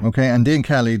time. Okay, and Dean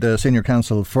Kelly, the senior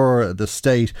counsel for the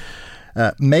state,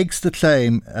 makes the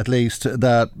claim, at least,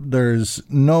 that there's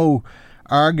no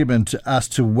argument as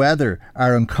to whether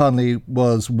Aaron Connolly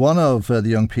was one of the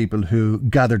young people who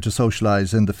gathered to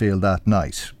socialise in the field that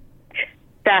night.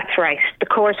 That's right. The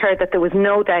court heard that there was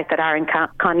no doubt that Aaron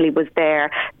Connolly was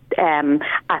there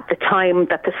at the time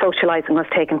that the socialising was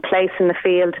taking place in the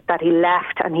field, that he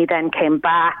left and he then came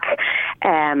back.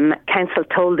 Counsel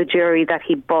told the jury that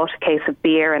he bought a case of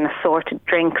beer and assorted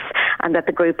drinks, and that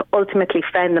the group ultimately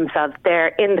found themselves there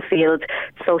in the field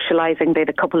socialising. They had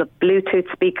a couple of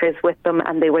Bluetooth speakers with them,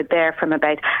 and they were there from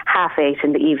about 8:30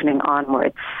 in the evening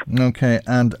onwards. Okay,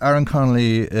 and Aaron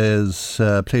Connolly is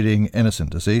pleading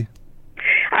innocent, is he?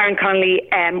 Aaron Connolly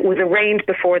was arraigned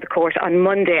before the court on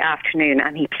Monday afternoon,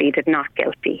 and he pleaded not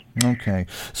guilty. Okay.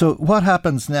 So what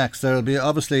happens next? There will be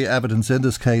obviously evidence in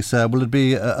this case. Will it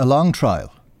be a long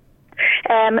trial?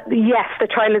 Yes, the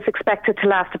trial is expected to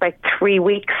last about 3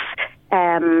 weeks.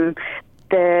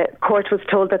 The court was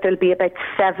told that there'll be about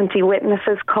 70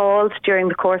 witnesses called during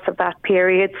the course of that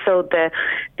period, so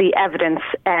the evidence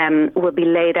will be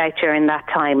laid out during that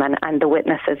time, and the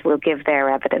witnesses will give their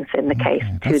evidence in the case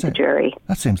to the jury.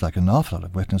 That seems like an awful lot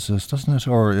of witnesses, doesn't it?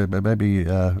 Or maybe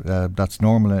that's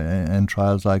normal in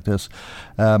trials like this.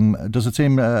 Does it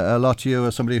seem a lot to you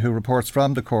as somebody who reports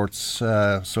from the courts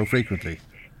so frequently?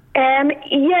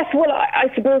 Yes, well,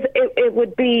 I suppose it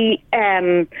would be,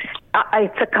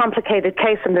 it's a complicated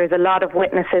case, and there's a lot of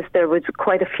witnesses. There was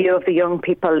quite a few of the young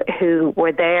people who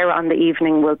were there on the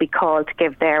evening will be called to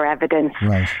give their evidence.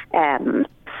 Right.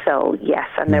 So, yes,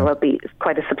 and there will be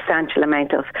quite a substantial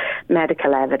amount of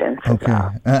medical evidence as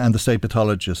well. And the state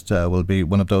pathologist will be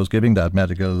one of those giving that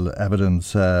medical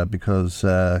evidence because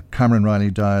Cameron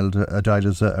Riley died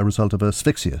as a result of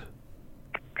asphyxia.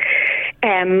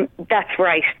 That's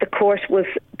right. The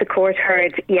court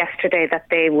heard yesterday that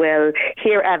they will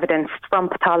hear evidence from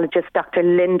pathologist Dr.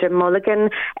 Linda Mulligan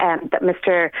that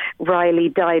Mr. Riley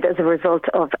died as a result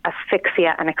of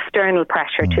asphyxia and external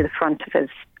pressure to the front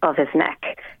of his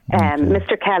neck.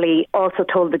 Mr. Kelly also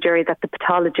told the jury that the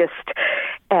pathologist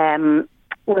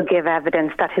will give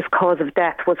evidence that his cause of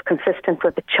death was consistent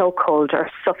with a chokehold or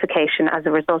suffocation as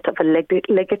a result of a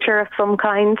ligature of some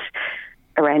kind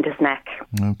around his neck.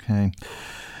 Okay.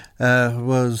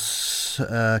 Was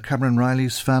Cameron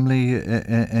Riley's family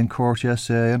in court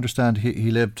yesterday? I understand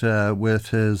he lived with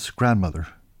his grandmother.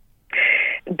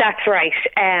 That's right.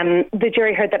 The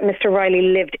jury heard that Mr. Riley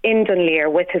lived in Dunleer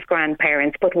with his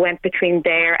grandparents, but went between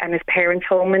there and his parents'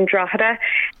 home in Drogheda.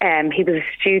 He was a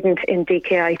student in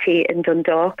DKIT in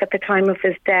Dundalk at the time of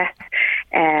his death.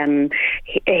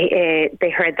 They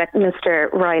heard that Mr.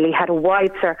 Riley had a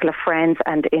wide circle of friends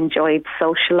and enjoyed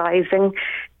socialising,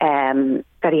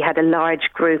 that he had a large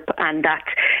group, and that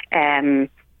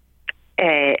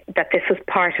this was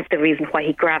part of the reason why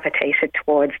he gravitated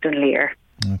towards Dunleer.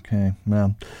 Okay,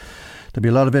 well, there'll be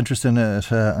a lot of interest in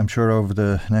it, I'm sure, over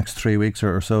the next 3 weeks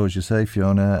or so, as you say,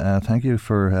 Fiona. Thank you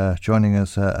for joining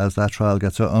us as that trial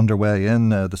gets underway in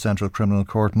the Central Criminal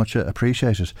Court. Much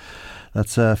appreciated.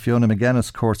 That's Fiona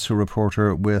McGuinness, Courts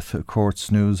reporter with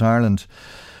Courts News Ireland.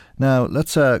 Now,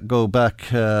 let's go back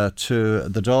to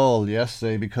the Dáil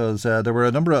yesterday, because there were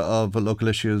a number of local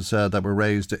issues that were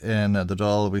raised in the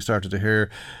Dáil. We started to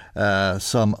hear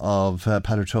some of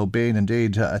Peadar Tóibín.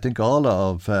 Indeed, I think all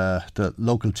of the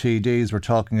local TDs were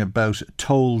talking about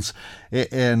tolls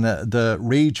in the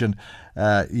region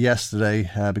yesterday,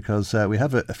 because we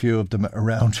have a few of them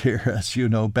around here, as you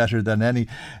know better than any.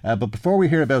 But before we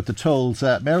hear about the tolls,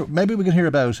 maybe we can hear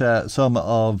about some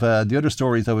of the other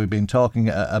stories that we've been talking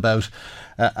about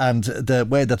and the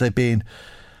way that they've been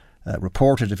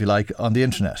reported, if you like, on the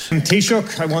internet.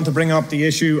 Taoiseach, I want to bring up the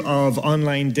issue of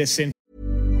online disinformation.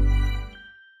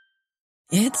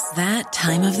 It's that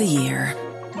time of the year.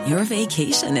 Your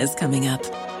vacation is coming up.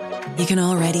 You can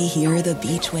already hear the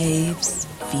beach waves,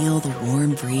 feel the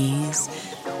warm breeze,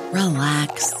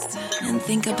 relax, and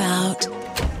think about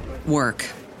work.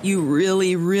 You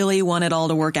really, really want it all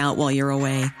to work out while you're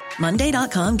away.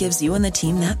 Monday.com gives you and the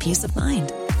team that peace of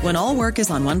mind. When all work is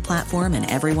on one platform and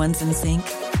everyone's in sync,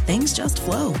 things just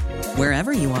flow.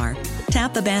 Wherever you are,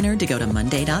 tap the banner to go to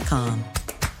Monday.com.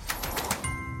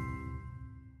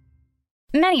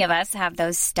 Many of us have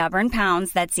those stubborn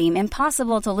pounds that seem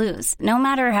impossible to lose, no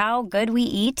matter how good we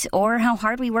eat or how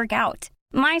hard we work out.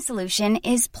 My solution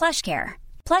is PlushCare.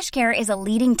 PlushCare is a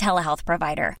leading telehealth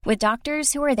provider with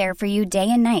doctors who are there for you day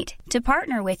and night to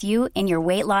partner with you in your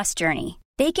weight loss journey.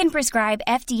 They can prescribe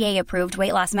FDA-approved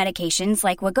weight loss medications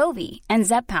like Wegovy and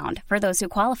Zepbound for those who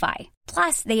qualify.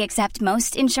 Plus, they accept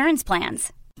most insurance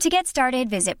plans. To get started,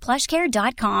 visit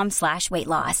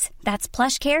plushcare.com/weightloss. That's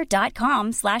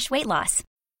plushcare.com/weightloss.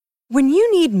 When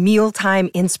you need mealtime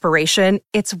inspiration,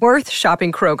 it's worth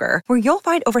shopping Kroger, where you'll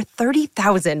find over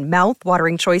 30,000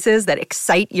 mouth-watering choices that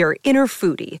excite your inner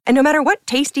foodie. And no matter what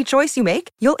tasty choice you make,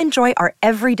 you'll enjoy our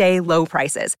everyday low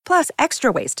prices, plus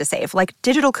extra ways to save, like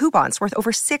digital coupons worth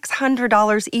over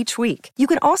 $600 each week. You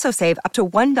can also save up to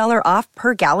 $1 off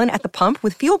per gallon at the pump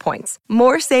with fuel points.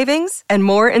 More savings and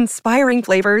more inspiring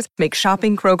flavors make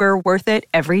shopping Kroger worth it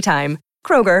every time.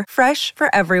 Kroger, fresh for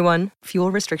everyone.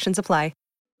 Fuel restrictions apply.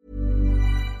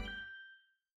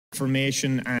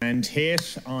 Information and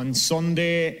hate. On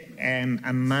Sunday,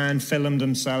 a man filmed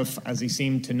himself as he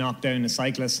seemed to knock down a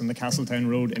cyclist on the Castletown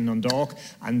Road in Dundalk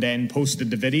and then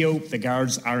posted the video. The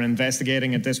guards are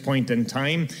investigating at this point in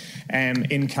time.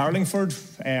 In Carlingford,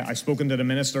 I've spoken to the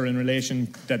Minister in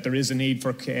relation that there is a need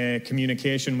for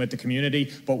communication with the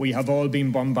community, but we have all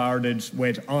been bombarded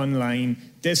with online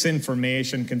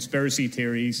disinformation, conspiracy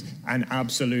theories and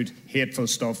absolute hateful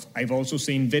stuff. I've also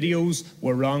seen videos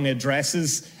where wrong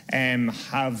addresses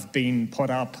have been put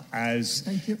up as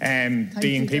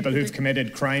being people who've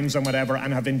committed crimes and whatever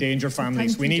and have endangered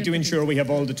families. We need to ensure we have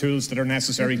all the tools that are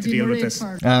necessary to deal with this.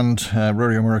 And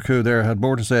Rory O'Murraku there had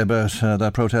more to say about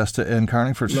that protest in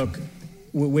Carlingford. Look,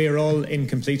 we're all in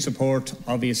complete support,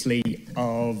 obviously,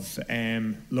 of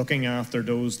looking after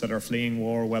those that are fleeing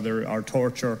war, whether or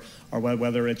torture or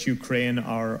whether it's Ukraine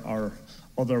or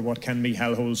other what can be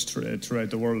hellholes throughout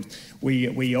the world.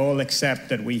 We all accept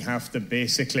that we have to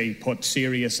basically put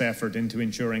serious effort into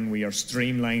ensuring we are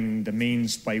streamlining the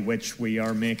means by which we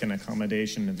are making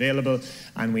accommodation available,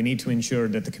 and we need to ensure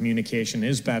that the communication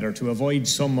is better to avoid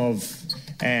some of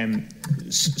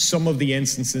the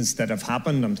instances that have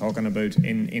happened. I'm talking about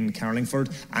in Carlingford,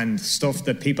 and stuff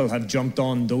that people have jumped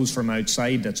on, those from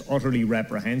outside, that's utterly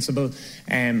reprehensible.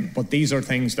 But these are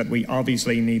things that we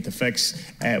obviously need to fix.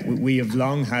 We have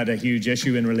long had a huge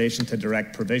issue in relation to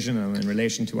direct provision and in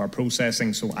relation to our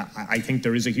processing, so I think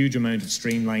there is a huge amount of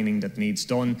streamlining that needs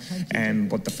done.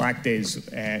 But the fact is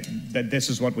that this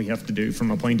is what we have to do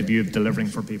from a point of view of delivering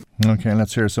for people. OK,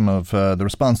 let's hear some of the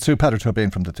response to Peadar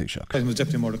Tóibín from the Taoiseach.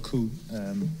 Deputy O'Murraku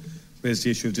raised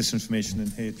the issue of disinformation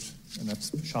and hate, and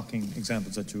that's shocking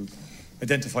examples that you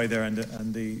identify there,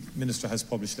 and the Minister has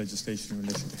published legislation in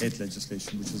relation to hate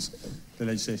legislation, which is the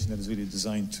legislation that is really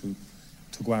designed to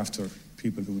go after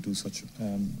people who do such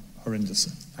horrendous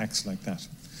acts like that.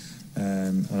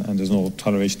 And there's no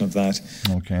toleration of that.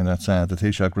 OK, that's the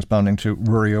Taoiseach responding to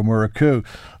Rory O'Murraku,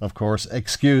 of course.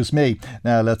 Excuse me.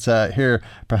 Now let's hear,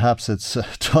 perhaps it's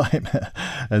time,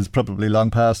 it's probably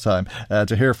long past time,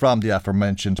 to hear from the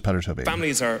aforementioned Peadar Tóibín.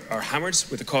 Families are hammered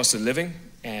with the cost of living.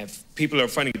 People are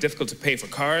finding it difficult to pay for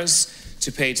cars,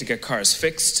 to pay to get cars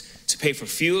fixed, to pay for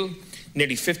fuel.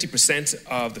 Nearly 50%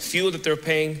 of the fuel that they're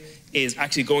paying is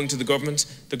actually going to the government.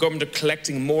 The government are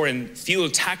collecting more in fuel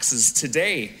taxes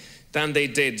today than they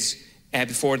did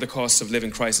before the cost of living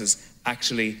crisis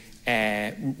actually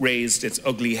raised its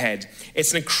ugly head.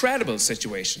 It's an incredible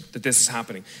situation that this is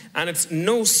happening, and it's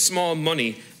no small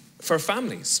money for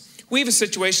families. We have a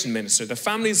situation, Minister, that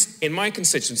families in my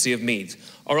constituency of Meath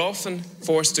are often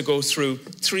forced to go through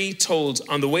 3 tolls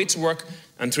on the way to work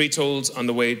and 3 tolls on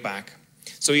the way back.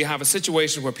 So you have a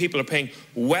situation where people are paying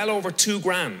well over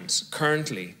 $2,000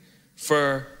 currently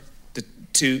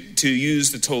to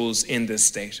use the tolls in this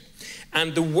state.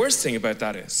 And the worst thing about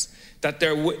that is that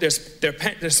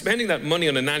they're spending that money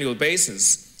on an annual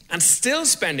basis and still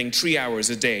spending 3 hours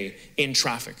a day in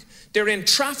traffic. They're in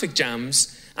traffic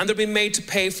jams, and they're being made to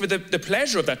pay for the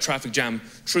pleasure of that traffic jam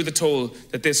through the toll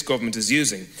that this government is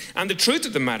using. And the truth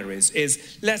of the matter is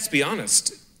let's be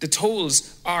honest, the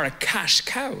tolls are a cash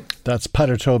cow. That's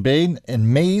Peadar Tóibín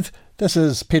in Meath. This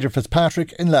is Peter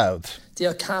Fitzpatrick in Louth. They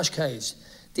are cash cows.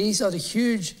 These are the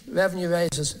huge revenue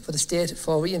raisers for the state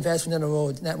for reinvestment in the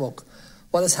road network.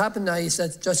 What has happened now is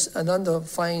that just an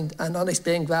undefined and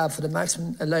unexplained grab for the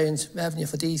maximum allowance revenue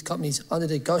for these companies under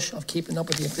the gush of keeping up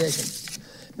with the inflation.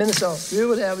 Minister,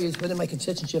 rural areas within my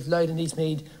constituency of Louth and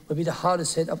Eastmead will be the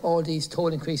hardest hit of all these toll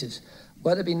increases,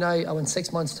 whether it be now or in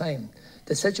 6 months' time.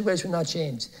 The situation will not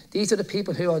change. These are the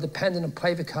people who are dependent on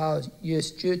private car use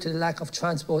due to the lack of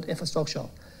transport infrastructure.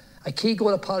 A key goal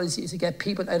of policy is to get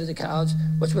people out of the cars,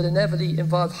 which will inevitably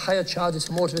involve higher charges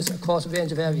for motorists across a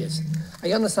range of areas.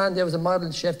 I understand there was a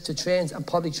model shift to trains and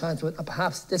public transport, and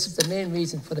perhaps this is the main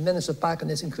reason for the Minister's back on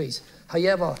this increase.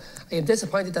 However, I am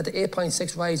disappointed that the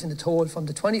 8.6 rise in the toll from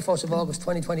the 21st of August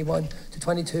 2021 to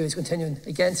 22 is continuing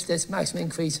against this maximum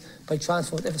increase by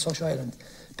Transport Infrastructure Ireland.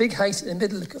 Big hikes in the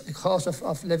middle cost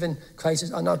of living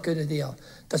crisis are not good idea.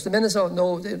 Does the Minister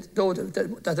know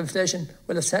that inflation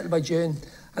will have settled by June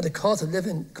and the cost of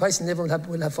living, crisis in living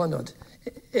will have funded?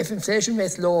 If inflation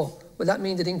rates low, will that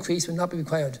mean that increase will not be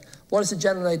required? What is the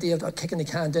general idea of kicking the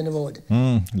can down the road?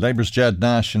 Labour's Jed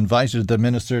Nash invited the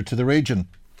Minister to the region.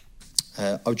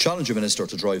 I would challenge the Minister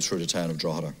to drive through the town of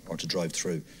Drogheda or to drive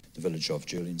through the village of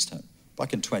Julianstown.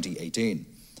 Back in 2018,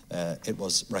 it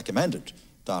was recommended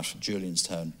that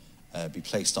Julianstown be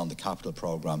placed on the capital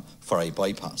programme for a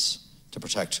bypass to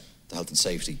protect the health and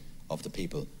safety of the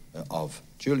people of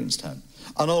Julianstown.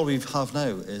 And all we have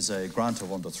now is a grant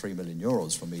of under €3 million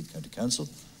from Meath County Council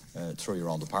through your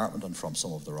own department and from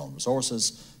some of their own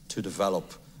resources to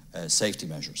develop safety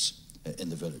measures in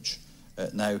the village.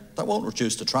 Now, that won't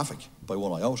reduce the traffic by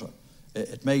one iota.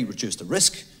 It may reduce the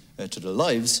risk to the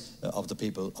lives of the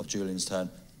people of Julianstown,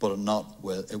 but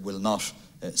it will not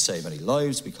save any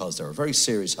lives, because there are very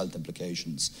serious health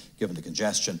implications given the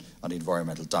congestion and the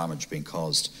environmental damage being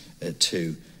caused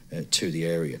to the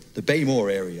area. The Baymore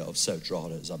area of South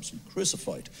Drogheda is absolutely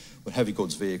crucified, with heavy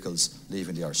goods vehicles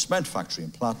leaving the Irish Cement factory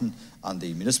in Platten and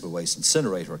the municipal waste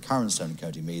incinerator at Carronstown in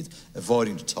County Meath,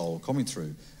 avoiding the toll, coming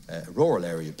through a rural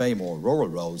area, Baymore, rural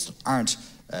roads that aren't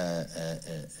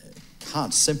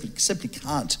simply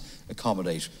can't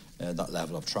accommodate that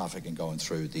level of traffic and going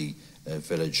through the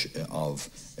village of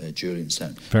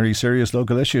Julianstown. Very serious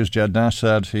local issues. Jed Nash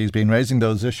said he's been raising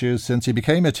those issues since he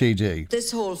became a TD.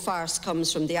 This whole farce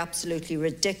comes from the absolutely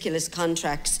ridiculous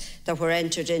contracts that were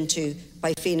entered into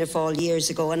by Fianna Fáil years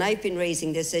ago, and I've been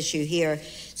raising this issue here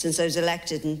since I was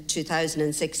elected in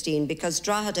 2016, because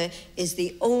Drogheda is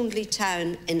the only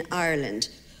town in Ireland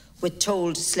with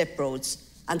tolled slip roads,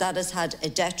 and that has had a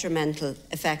detrimental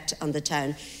effect on the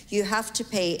town. You have to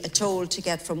pay a toll to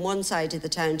get from one side of the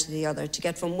town to the other. To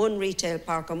get from one retail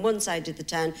park on one side of the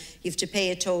town, you have to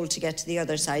pay a toll to get to the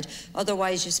other side.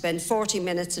 Otherwise, you spend 40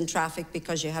 minutes in traffic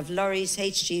because you have lorries,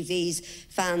 HGVs,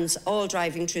 vans all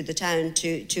driving through the town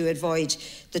to avoid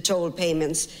the toll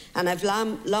payments. And I've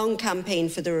long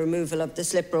campaigned for the removal of the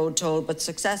slip road toll, but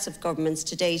successive governments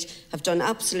to date have done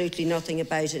absolutely nothing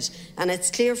about it. And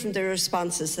it's clear from the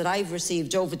responses that I've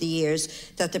received over the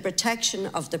years that the protection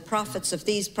of the profits of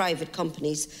these private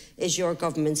companies is your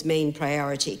government's main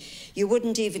priority. You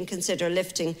wouldn't even consider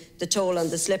lifting the toll on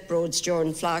the slip roads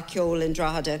during Flaghole and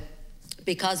Drogheda,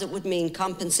 because it would mean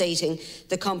compensating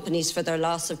the companies for their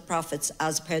loss of profits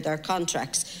as per their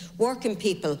contracts. Working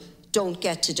people don't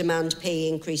get to demand pay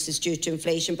increases due to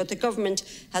inflation, but the government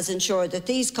has ensured that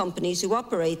these companies who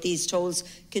operate these tolls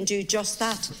can do just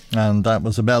that. And that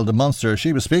was Imelda Munster.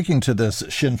 She was speaking to this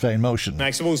Sinn Féin motion.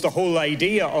 I suppose the whole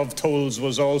idea of tolls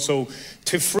was also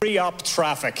to free up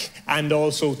traffic and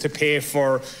also to pay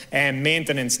for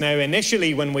maintenance. Now,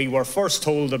 initially, when we were first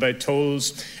told about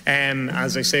tolls,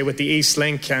 as I say, with the East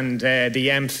Link and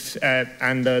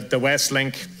the West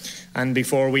Link, and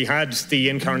before we had the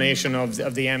incarnation of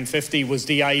the M50, was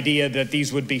the idea that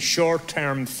these would be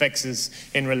short-term fixes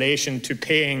in relation to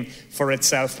paying for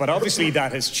itself. But obviously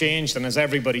that has changed, and as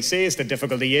everybody says, the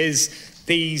difficulty is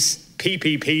these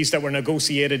PPPs that were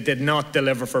negotiated did not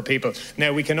deliver for people.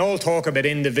 Now, we can all talk about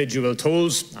individual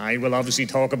tolls. I will obviously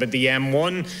talk about the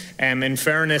M1. In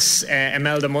fairness,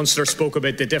 Imelda Munster spoke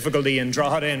about the difficulty in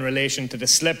Drogheda in relation to the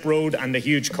slip road and the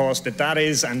huge cost that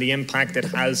is and the impact it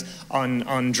has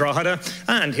on Drogheda.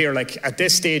 And here, at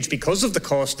this stage, because of the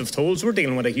cost of tolls, we're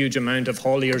dealing with a huge amount of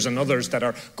hauliers and others that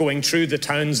are going through the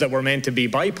towns that were meant to be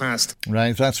bypassed.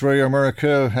 Right, that's Roy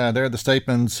Muraku. They're the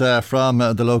statements from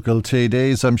the local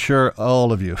TDs. I'm sure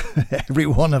all of you, every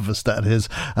one of us that is,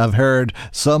 have heard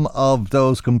some of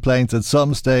those complaints at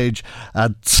some stage,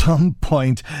 at some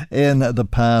point in the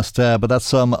past. But that's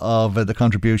some of the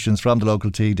contributions from the local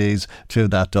TDs to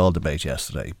that Dáil debate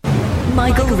yesterday.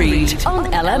 Michael Reid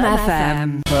on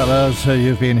LMFM. Well, as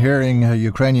you've been hearing,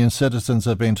 Ukrainian citizens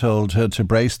have been told to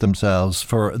brace themselves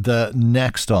for the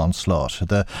next onslaught,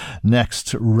 the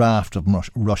next raft of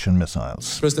Russian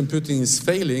missiles. President Putin is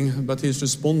failing, but he's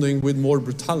responding with more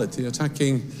brutality,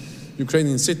 attacking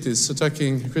Ukrainian cities,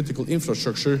 attacking critical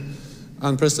infrastructure,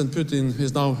 And President Putin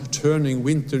is now turning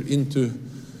winter into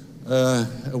a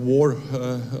war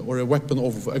or a weapon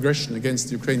of aggression against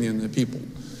the Ukrainian people.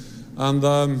 And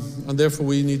therefore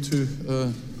we need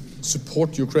to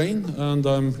support Ukraine, and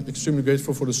I'm extremely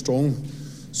grateful for the strong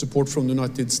support from the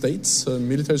United States,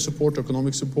 military support,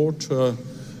 economic support,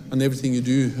 and everything you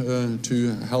do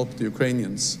to help the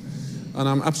Ukrainians. And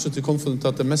I'm absolutely confident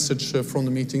that the message from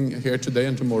the meeting here today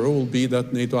and tomorrow will be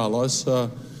that NATO allies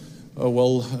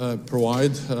will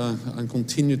provide and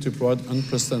continue to provide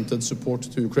unprecedented support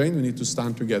to Ukraine. We need to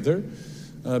stand together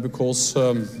because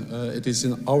it is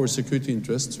in our security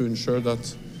interest to ensure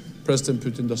that President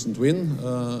Putin doesn't win,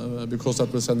 because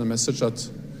that will send a message that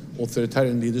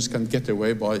authoritarian leaders can get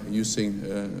away by using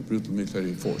brutal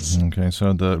military force. Okay,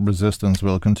 so the resistance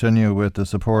will continue with the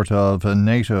support of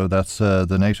NATO. That's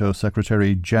the NATO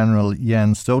Secretary General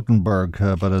Jens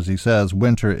Stoltenberg. But as he says,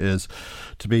 winter is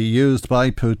to be used by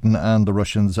Putin and the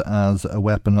Russians as a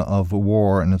weapon of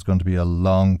war, and it's going to be a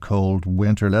long, cold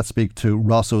winter. Let's speak to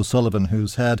Ross O'Sullivan,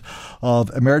 who's head of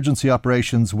emergency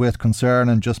operations with Concern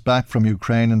and just back from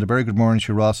Ukraine. And a very good morning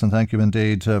to you, Ross, and thank you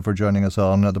indeed for joining us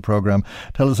on the programme.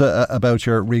 Tell us about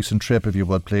your recent trip, if you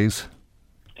would, please.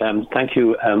 Thank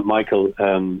you, Michael,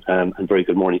 and very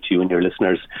good morning to you and your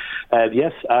listeners.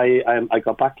 Yes, I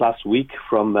got back last week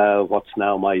from what's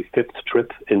now my 5th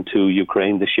trip into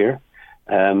Ukraine this year.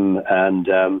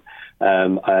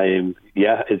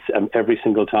 It's every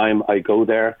single time I go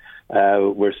there,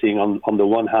 we're seeing on the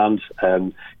one hand,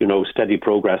 steady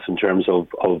progress in terms of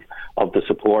the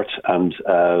support and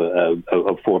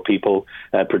for people,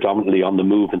 predominantly on the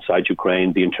move inside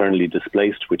Ukraine, the internally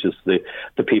displaced, which is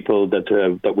the people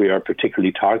that we are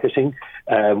particularly targeting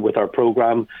with our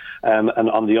program. And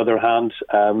on the other hand,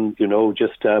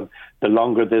 the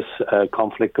longer this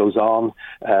conflict goes on,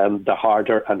 the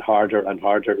harder and harder and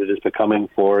harder it is becoming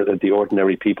for the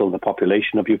ordinary people, the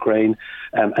population of Ukraine.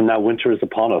 And now winter is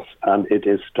upon us, and it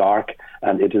is stark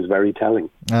and it is very telling.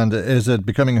 And is it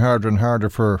becoming harder and harder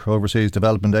for overseas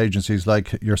development agencies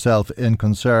like yourself in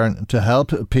Concern to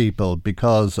help people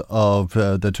because of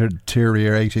the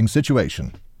deteriorating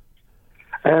situation?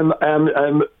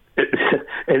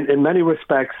 In many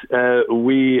respects,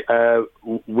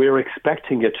 we're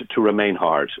expecting it to remain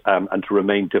hard and to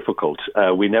remain difficult.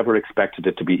 We never expected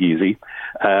it to be easy.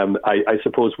 I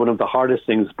suppose one of the hardest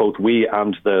things both we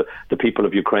and the people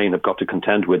of Ukraine have got to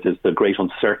contend with is the great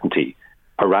uncertainty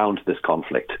around this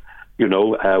conflict.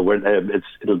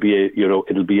 It'll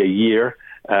be a year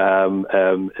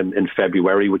in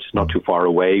February, which is not too far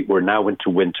away. We're now into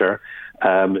winter.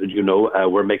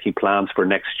 We're making plans for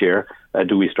next year.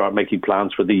 Do we start making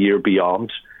plans for the year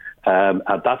beyond?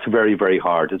 That's very, very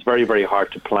hard. It's very, very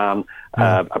hard to plan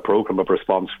a programme of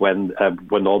response when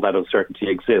all that uncertainty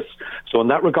exists. So in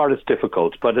that regard, it's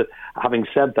difficult. But having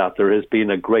said that, there has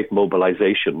been a great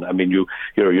mobilisation. I mean,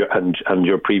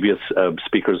 your previous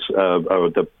speakers, or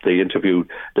the interview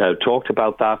talked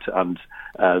about that, and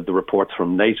the reports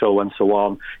from NATO and so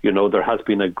on. There has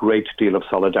been a great deal of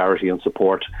solidarity and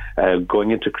support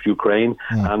going into Ukraine,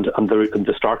 and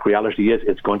the stark reality is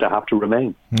it's going to have to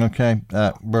remain. Okay,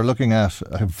 we're looking at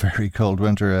a very cold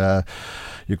winter.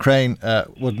 Ukraine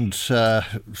wouldn't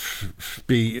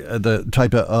be the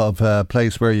type of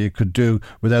place where you could do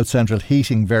without central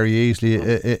heating very easily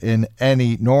in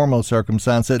any normal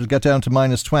circumstance. It'll get down to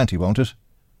 -20, won't it?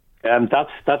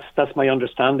 That's my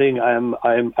understanding.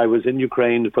 I was in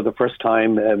Ukraine for the first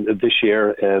time this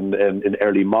year in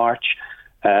early March,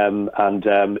 and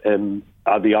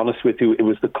I'll be honest with you, it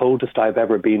was the coldest I've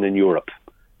ever been in Europe.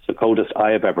 It's the coldest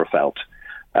I have ever felt.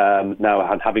 Now,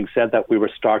 and having said that, we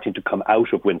were starting to come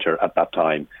out of winter at that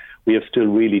time. We have still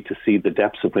really to see the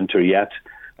depths of winter yet.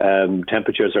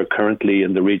 Temperatures are currently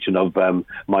in the region of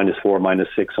 -4,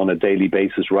 -6 on a daily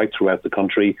basis right throughout the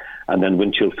country, and then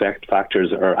wind chill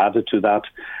factors are added to that.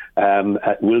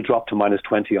 Will drop to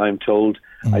 -20, I'm told.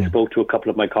 I spoke to a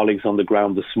couple of my colleagues on the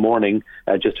ground this morning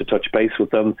just to touch base with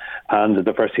them, and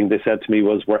the first thing they said to me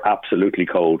was, we're absolutely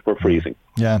cold, we're freezing.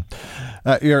 Yeah.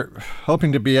 You're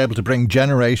hoping to be able to bring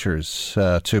generators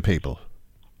to people.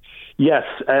 Yes,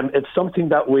 it's something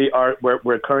that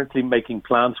we're currently making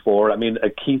plans for. I mean,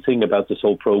 a key thing about this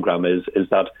whole program is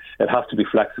that it has to be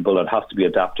flexible, it has to be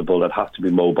adaptable, it has to be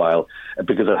mobile,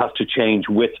 because it has to change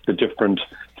with the different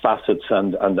facets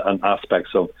and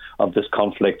aspects of this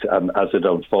conflict as it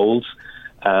unfolds.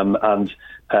 And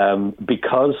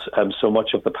because so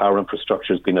much of the power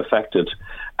infrastructure has been affected,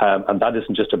 and that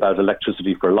isn't just about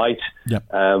electricity for light. Yep.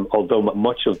 Although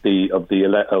much of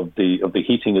the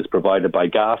heating is provided by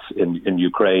gas in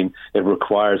Ukraine, it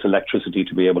requires electricity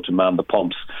to be able to man the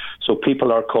pumps. So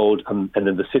people are cold, and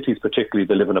in the cities particularly,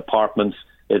 they live in apartments.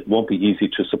 It won't be easy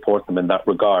to support them in that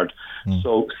regard.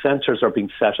 So centres are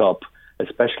being set up,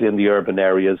 especially in the urban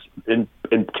areas, in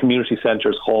community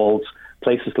centres, halls,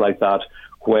 places like that,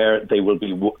 where there will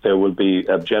be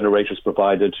generators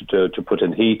provided to put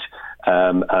in heat,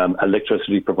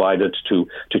 electricity provided to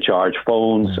charge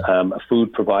phones,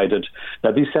 food provided.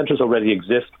 Now, these centres already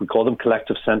exist. We call them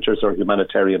collective centres or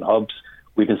humanitarian hubs.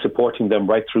 We've been supporting them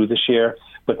right through this year,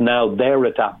 but now they're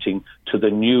adapting to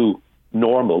the new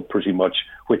normal, pretty much,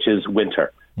 which is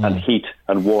winter and heat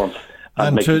and warmth.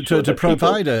 And to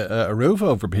provide a roof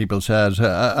over people's heads,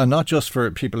 and not just for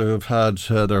people who have had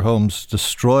their homes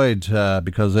destroyed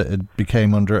because it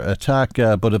became under attack,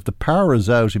 but if the power is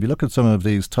out, if you look at some of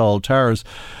these tall towers,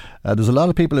 there's a lot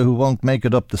of people who won't make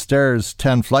it up the stairs,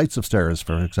 10 flights of stairs,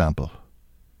 for example.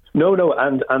 No,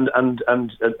 and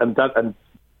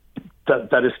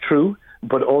that is true,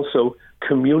 but also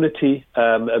community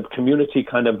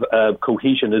kind of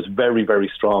cohesion is very,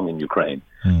 very strong in Ukraine.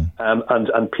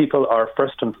 And people are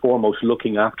first and foremost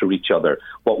looking after each other.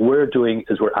 What we're doing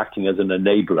is we're acting as an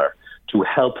enabler to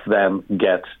help them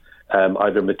get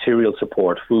either material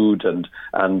support, food and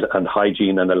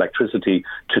hygiene and electricity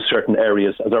to certain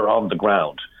areas that are on the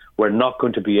ground. We're not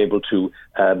going to be able to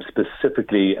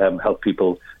specifically help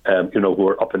people who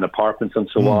are up in apartments and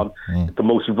so on. The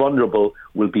most vulnerable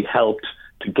will be helped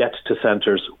to get to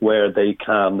centres where they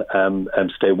can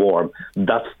stay warm.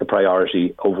 That's the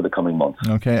priority over the coming months.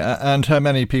 Okay, and how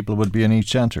many people would be in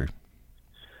each centre?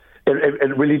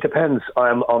 It really depends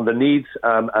on the needs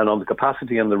and on the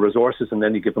capacity and the resources in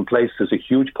any given place. There's a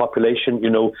huge population.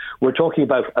 We're talking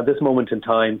about, at this moment in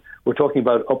time, we're talking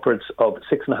about upwards of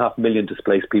 6.5 million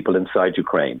displaced people inside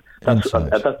Ukraine. That's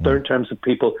in terms of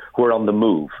people who are on the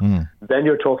move. Then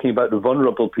you're talking about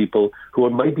vulnerable people who are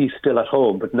maybe still at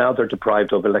home, but now they're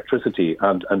deprived of electricity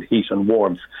and heat and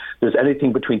warmth. There's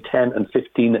anything between 10 and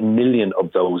 15 million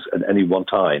of those at any one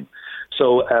time.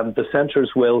 So the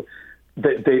centres will...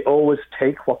 They always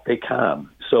take what they can.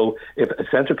 So if a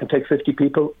centre can take 50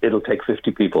 people, it'll take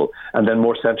 50 people, and then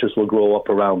more centres will grow up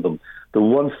around them. The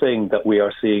one thing that we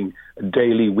are seeing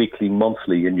daily, weekly,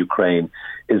 monthly in Ukraine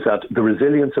is that the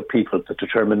resilience of people, the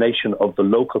determination of the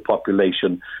local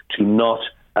population to not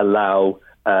allow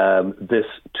this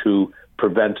to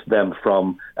prevent them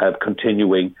from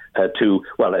continuing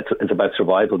it's about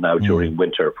survival now during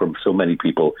winter from so many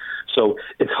people. So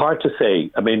it's hard to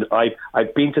say. I mean,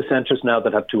 I've been to centres now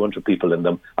that have 200 people in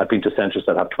them. I've been to centres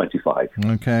that have 25.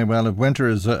 Okay, well, if winter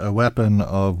is a weapon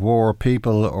of war,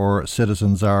 people or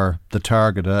citizens are the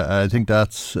target. I think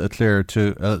that's clear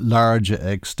to a large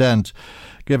extent.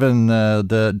 Given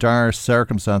the dire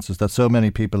circumstances that so many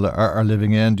people are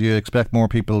living in, do you expect more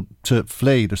people to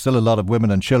flee? There's still a lot of women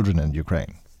and children in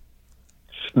Ukraine.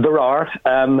 There are.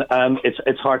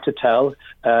 It's hard to tell.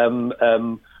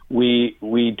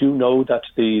 We do know that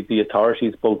the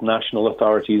authorities, both national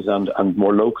authorities and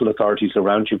more local authorities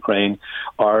around Ukraine,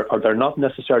 they're not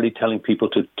necessarily telling people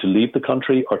to leave the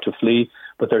country or to flee,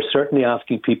 but they're certainly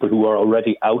asking people who are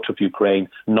already out of Ukraine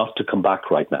not to come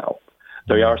back right now.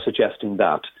 They are suggesting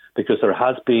that because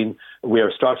we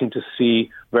are starting to see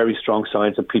very strong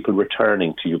signs of people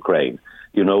returning to Ukraine.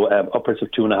 Upwards of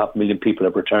 2.5 million people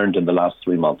have returned in the last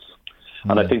 3 months.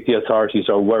 And I think the authorities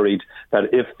are worried that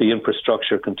if the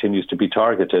infrastructure continues to be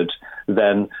targeted,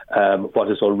 then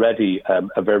what is already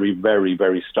a very, very,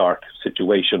 very stark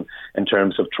situation in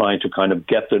terms of trying to kind of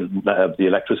get the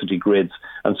electricity grids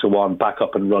and so on back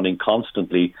up and running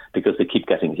constantly because they keep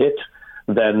getting hit,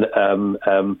 then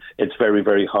it's very,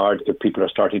 very hard if people are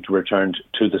starting to return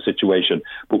to the situation.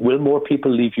 But will more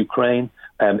people leave Ukraine?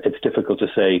 It's difficult to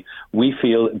say. We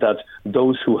feel that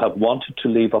those who have wanted to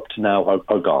leave up to now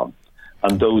are gone.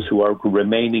 And those who are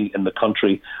remaining in the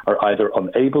country are either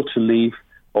unable to leave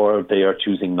or they are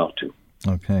choosing not to.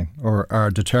 Okay, or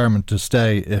are determined to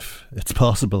stay if it's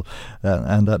possible,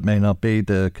 and that may not be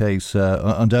the case.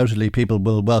 Undoubtedly, people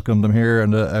will welcome them here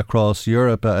and across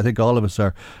Europe. I think all of us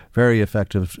are very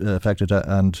affected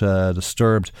and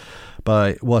disturbed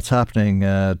by what's happening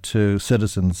to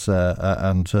citizens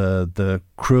and the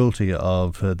cruelty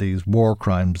of these war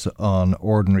crimes on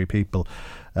ordinary people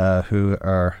who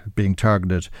are being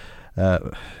targeted.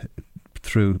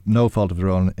 through no fault of their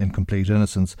own, in complete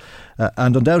innocence.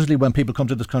 And undoubtedly, when people come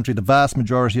to this country, the vast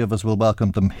majority of us will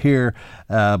welcome them here,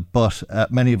 but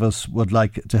many of us would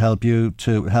like to help you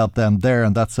to help them there,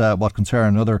 and that's what Concern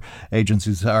and other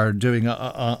agencies are doing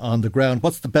on the ground.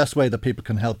 What's the best way that people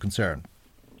can help Concern?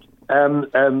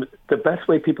 The best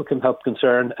way people can help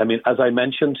Concern, I mean, as I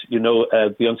mentioned,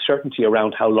 the uncertainty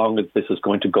around how long this is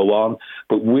going to go on,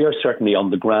 but we are certainly on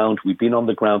the ground. We've been on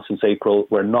the ground since April.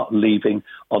 We're not leaving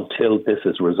until this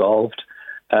is resolved.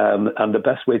 And the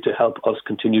best way to help us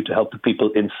continue to help the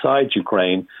people inside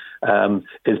Ukraine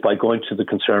is by going to the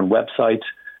Concern website,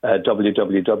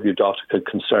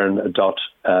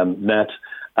 www.concern.net.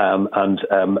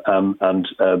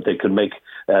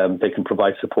 They can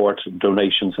provide support,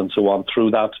 donations, and so on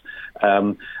through that.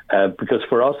 Because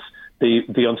for us,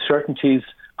 the uncertainties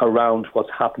around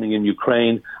what's happening in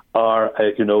Ukraine are,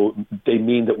 they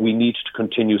mean that we need to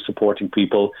continue supporting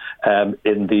people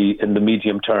in the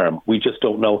medium term. We just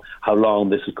don't know how long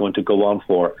this is going to go on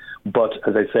for. But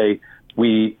as I say,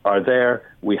 we are there.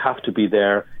 We have to be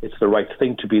there. It's the right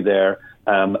thing to be there.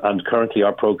 And currently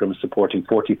our programme is supporting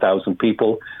 40,000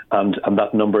 people, and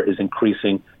that number is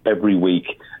increasing every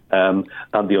week. And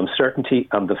the uncertainty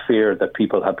and the fear that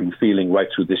people have been feeling right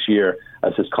through this year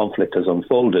as this conflict has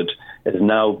unfolded has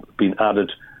now been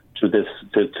added to this,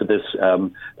 the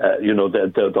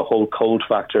whole cold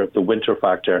factor, the winter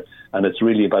factor, and it's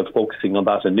really about focusing on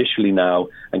that initially now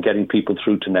and getting people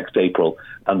through to next April,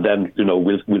 and then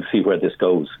we'll see where this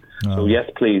goes. Oh. So yes,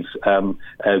 please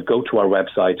go to our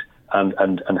website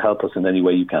and help us in any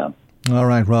way you can. All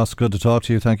right, Ross, good to talk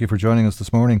to you. Thank you for joining us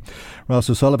this morning. Ross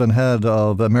O'Sullivan, Head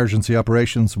of Emergency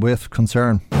Operations with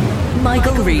Concern.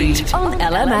 Michael Reid on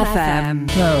LMFM.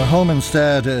 Now, Home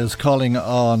Instead is calling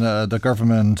on the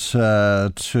government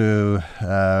to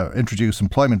introduce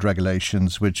employment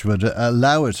regulations which would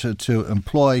allow it to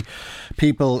employ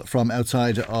people from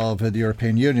outside of the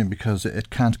European Union because it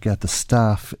can't get the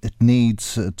staff it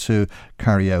needs to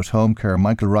carry out home care.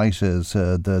 Michael Wright is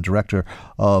the Director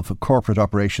of Corporate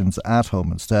Operations at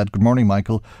Home Instead. Good morning,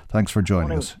 Michael. Thanks for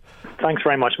joining us. Thanks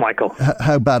very much, Michael.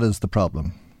 How bad is the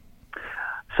problem?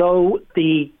 So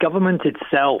the government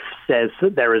itself says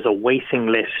that there is a waiting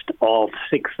list of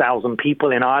 6,000 people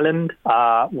in Ireland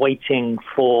waiting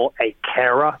for a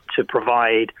carer to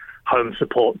provide home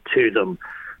support to them.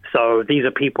 So these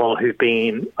are people who've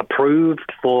been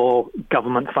approved for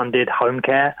government-funded home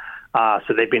care.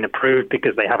 So they've been approved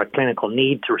because they have a clinical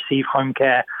need to receive home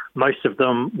care. Most of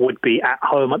them would be at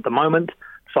home at the moment.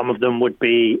 Some of them would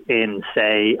be in,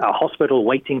 say, a hospital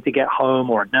waiting to get home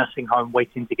or a nursing home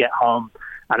waiting to get home.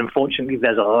 And unfortunately,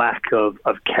 there's a lack of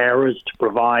carers to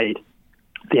provide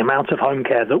the amount of home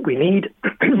care that we need.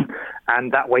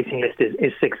 And that waiting list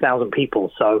is 6,000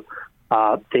 people. So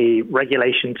the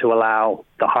regulation to allow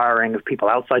the hiring of people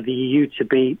outside the EU to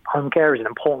be home care is an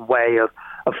important way of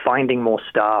finding more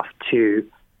staff to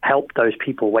help those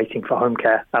people waiting for home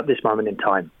care at this moment in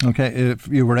time. Okay, if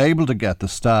you were able to get the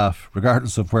staff,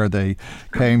 regardless of where they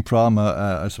came from,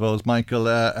 I suppose, Michael,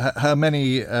 how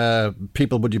many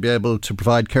people would you be able to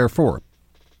provide care for?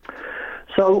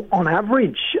 So on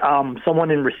average, someone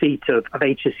in receipt of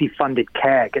HSE-funded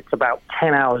care gets about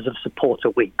 10 hours of support a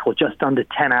week, or just under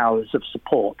 10 hours of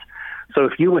support. So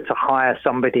if you were to hire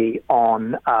somebody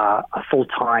on a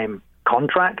full-time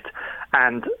contract,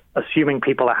 and assuming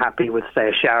people are happy with, say,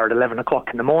 a shower at 11 o'clock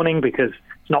in the morning, because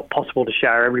it's not possible to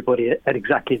shower everybody at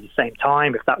exactly the same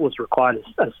time if that was required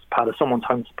as part of someone's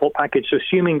home support package. So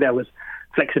assuming there was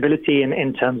flexibility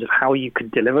in terms of how you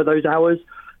could deliver those hours,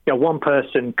 one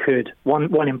person could,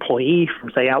 one employee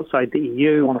from, say, outside the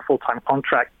EU on a full-time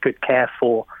contract could care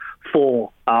for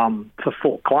four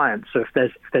clients. So if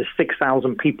there's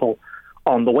 6,000 people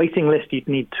on the waiting list, you'd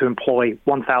need to employ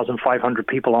 1,500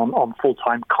 people on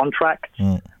full-time contracts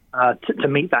to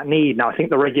meet that need. Now, I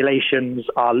think the regulations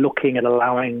are looking at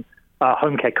allowing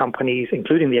home care companies,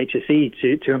 including the HSE,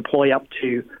 to employ up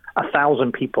to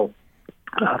 1,000 people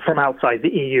from outside the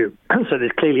EU. So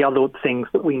there's clearly other things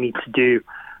that we need to do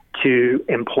to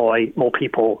employ more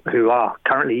people who are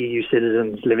currently EU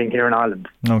citizens living here in Ireland.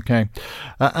 Okay.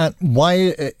 And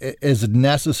why is it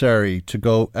necessary to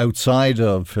go outside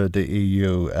of the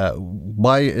EU?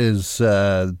 Why is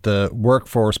the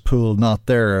workforce pool not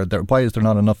there? Why is there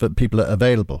not enough people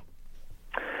available?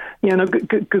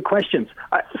 Good questions.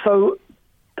 So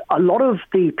a lot of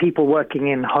the people working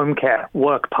in home care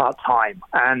work part-time,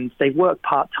 and they work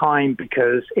part-time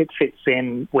because it fits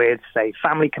in with, say,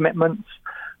 family commitments,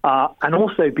 and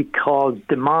also because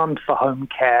demand for home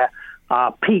care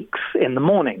peaks in the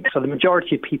morning. So the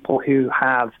majority of people who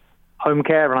have home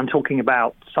care, and I'm talking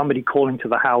about somebody calling to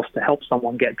the house to help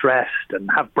someone get dressed and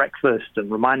have breakfast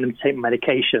and remind them to take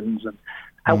medications and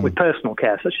help with personal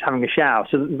care, such as having a shower.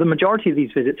 So the majority of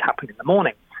these visits happen in the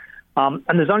morning. And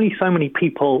there's only so many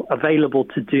people available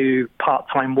to do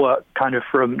part-time work kind of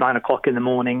from 9 o'clock in the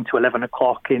morning to 11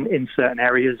 o'clock in certain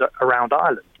areas around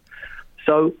Ireland.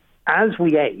 So as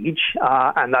we age,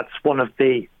 and that's one of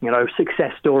the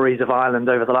success stories of Ireland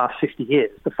over the last 50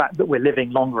 years, the fact that we're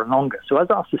living longer and longer. So as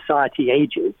our society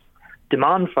ages,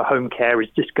 demand for home care is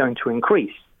just going to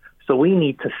increase. So we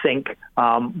need to think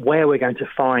where we're going to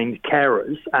find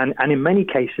carers. And in many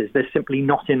cases, there's simply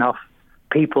not enough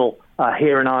people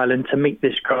here in Ireland to meet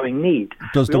this growing need.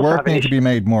 Does the work need to be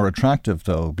made more attractive,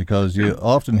 though? Because you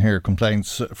often hear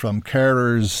complaints from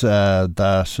carers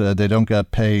that they don't get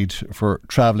paid for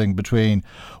travelling between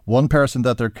one person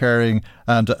that they're caring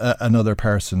and another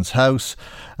person's house.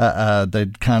 They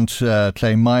can't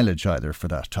claim mileage either for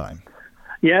that time.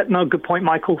 Yeah, no, good point,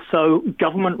 Michael. So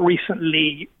government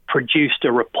recently produced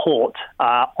a report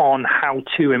on how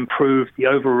to improve the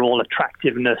overall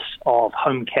attractiveness of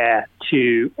home care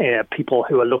to people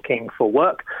who are looking for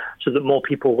work, so that more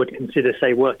people would consider,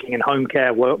 say, working in home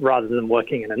care rather than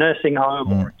working in a nursing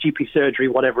home or GP surgery,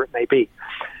 whatever it may be.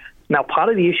 Now, part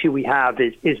of the issue we have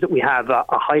is that we have a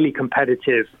highly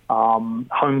competitive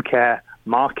home care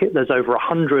market. There's over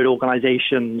 100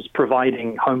 organisations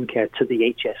providing home care to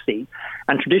the HSE,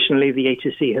 and traditionally the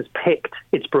HSE has picked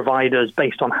its providers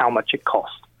based on how much it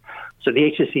costs. So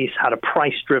the HSE's had a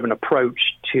price-driven approach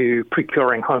to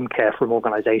procuring home care from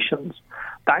organisations.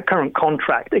 That current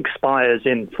contract expires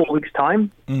in 4 weeks'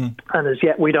 time, and as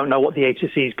yet we don't know what the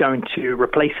HSE is going to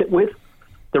replace it with.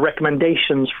 The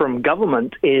recommendations from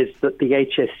government is that the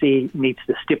HSE needs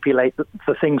to stipulate that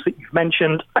the things that you've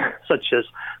mentioned, such as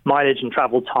mileage and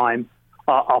travel time,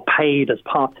 are paid as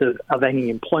part of any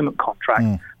employment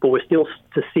contract. But we're still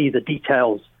to see the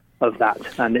details of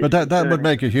that. And but that would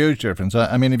make a huge difference.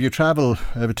 I mean, if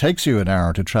it takes you an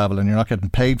hour to travel and you're not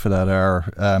getting paid for that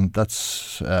hour,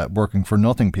 that's working for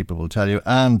nothing, people will tell you,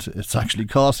 and it's actually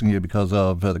costing you because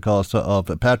of the cost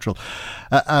of petrol.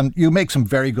 And you make some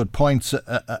very good points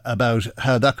about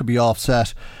how that could be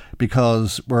offset,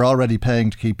 because we're already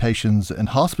paying to keep patients in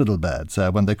hospital beds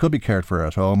when they could be cared for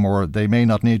at home, or they may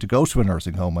not need to go to a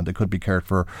nursing home when they could be cared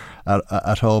for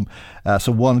at home.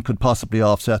 So one could possibly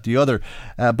offset the other.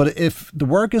 But if the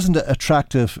work isn't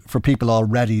attractive for people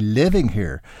already living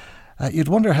here, you'd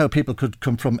wonder how people could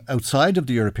come from outside of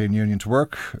the European Union to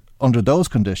work under those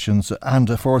conditions and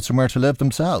afford somewhere to live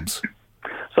themselves.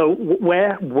 So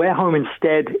where Home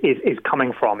Instead is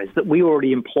coming from is that we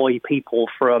already employ people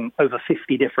from over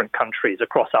 50 different countries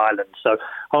across Ireland. So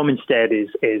Home Instead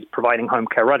is providing home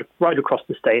care right across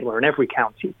the state. We're in every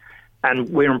county. And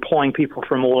we're employing people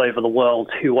from all over the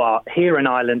world who are here in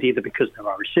Ireland either because they're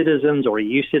Irish citizens or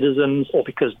EU citizens, or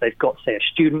because they've got, say, a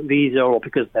student visa, or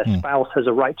because their spouse has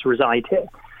a right to reside here.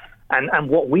 And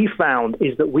what we found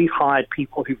is that we've hired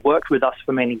people who've worked with us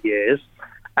for many years,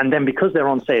 and then because they're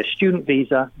on, say, a student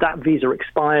visa, that visa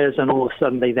expires, and all of a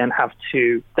sudden they have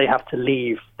to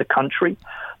leave the country.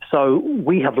 So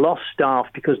we have lost staff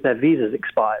because their visas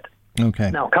expired.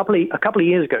 Okay. Now, a couple of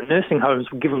years ago, nursing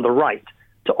homes were given the right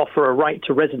to offer a right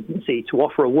to residency, to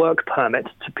offer a work permit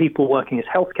to people working as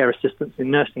healthcare assistants in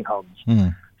nursing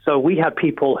homes. So we had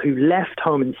people who left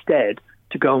Home Instead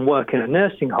to go and work in a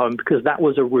nursing home because that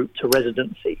was a route to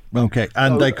residency. Okay,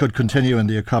 and they could continue in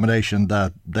the accommodation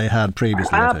that they had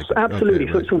previously. Absolutely.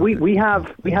 Okay, right, so we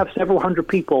have several hundred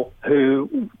people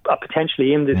who are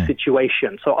potentially in this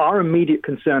situation. So our immediate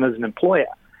concern as an employer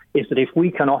is that if we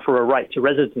can offer a right to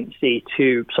residency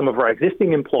to some of our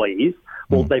existing employees,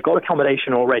 well, they've got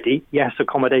accommodation already. Yes,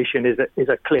 accommodation is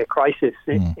a clear crisis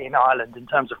in Ireland in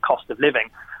terms of cost of living,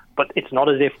 but it's not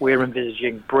as if we're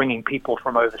envisaging bringing people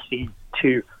from overseas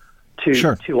to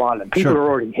Ireland. People are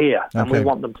already here, and we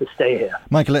want them to stay here.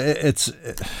 Michael, it's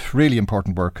really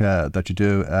important work that you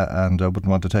do, and I wouldn't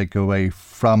want to take away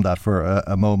from that for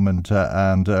a moment,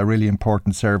 and a really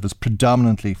important service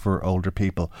predominantly for older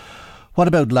people. What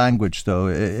about language, though?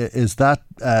 Is that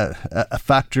a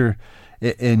factor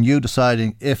in you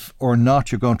deciding if or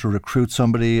not you're going to recruit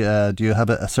somebody? Do you have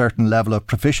a certain level of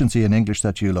proficiency in English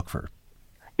that you look for?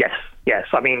 Yes.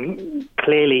 I mean,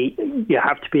 clearly you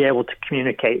have to be able to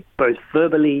communicate both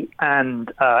verbally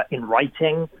and in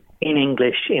writing in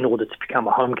English in order to become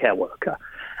a home care worker.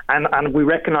 And we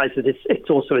recognise that it's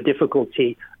also a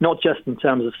difficulty, not just in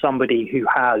terms of somebody who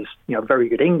has very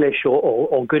good English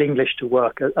or good English to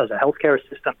work as a healthcare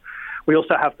assistant. We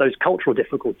also have those cultural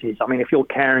difficulties. I mean, if you're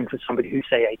caring for somebody who's,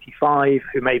 say, 85,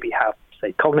 who maybe have,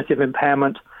 say, cognitive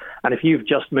impairment, And if you've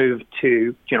just moved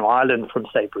to Ireland from,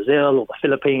 say, Brazil or the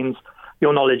Philippines,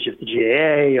 your knowledge of the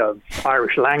GAA, of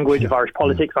Irish language, of Irish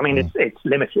politics, I mean, it's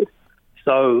limited.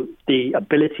 So the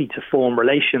ability to form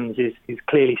relations is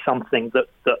clearly something that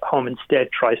Home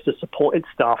Instead tries to support its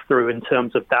staff through in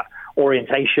terms of that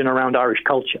orientation around Irish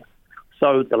culture.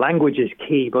 So the language is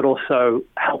key, but also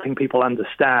helping people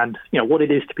understand, what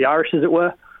it is to be Irish, as it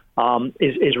were,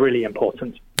 is really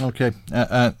important. Okay.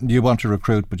 You want to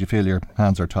recruit, but you feel your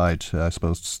hands are tied, I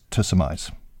suppose, to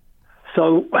surmise.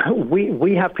 So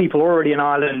we have people already in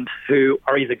Ireland who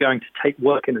are either going to take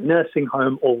work in a nursing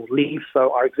home or leave.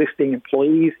 So our existing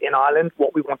employees in Ireland,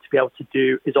 what we want to be able to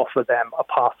do is offer them a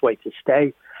pathway to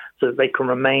stay so that they can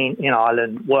remain in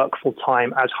Ireland, work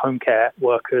full-time as home care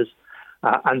workers,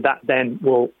 and that then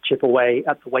will chip away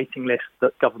at the waiting list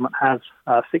that government has,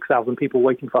 6,000 people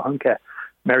waiting for home care.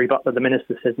 Mary Butler, the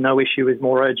Minister, says no issue is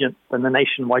more urgent than the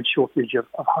nationwide shortage of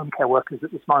home care workers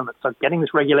at this moment. So getting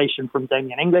this regulation from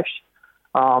Damien English,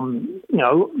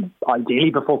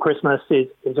 ideally before Christmas,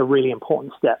 is a really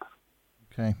important step.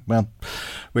 Okay, well,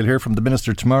 we'll hear from the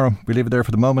Minister tomorrow. We'll leave it there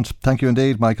for the moment. Thank you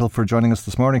indeed, Michael, for joining us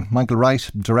this morning. Michael Wright,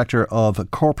 Director of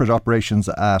Corporate Operations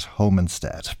at Home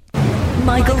Instead.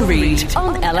 Michael Reid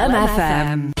on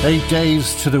LMFM. 8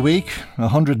 days to the week,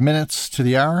 100 minutes to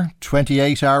the hour,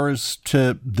 28 hours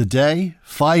to the day,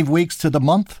 5 weeks to the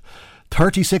month,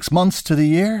 36 months to the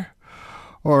year.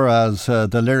 Or as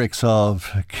the lyrics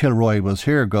of Kilroy Was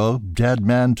Here go, dead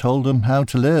men told him how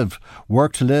to live,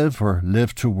 work to live or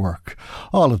live to work.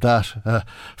 All of that,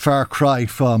 far cry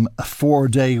from a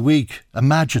 4-day week.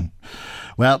 Imagine.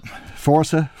 Well,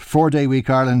 Forza, 4-day week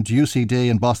Ireland, UCD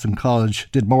and Boston College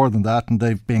did more than that, and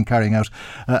they've been carrying out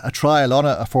a trial on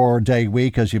a 4-day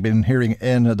week, as you've been hearing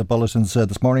in the bulletins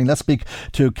this morning. Let's speak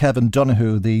to Kevin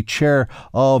Donoghue, the chair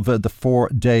of the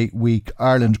 4-day week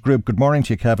Ireland group. Good morning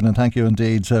to you, Kevin, and thank you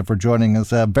indeed for joining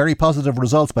us. Very positive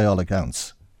results by all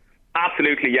accounts.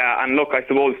 Absolutely, yeah. And look, I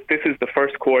suppose this is the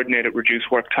first coordinated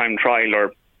reduced work time trial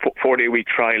or 4-day week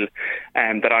trial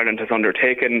that Ireland has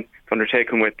undertaken. It's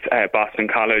undertaken with Boston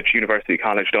College, University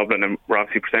College Dublin, and we're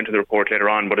obviously presenting the report later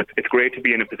on. But it's great to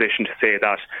be in a position to say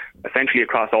that essentially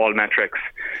across all metrics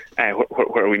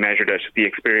where we measured it, the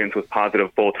experience was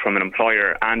positive both from an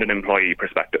employer and an employee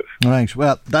perspective. Right,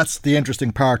 well, that's the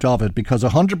interesting part of it, because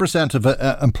 100% of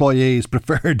employees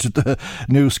preferred the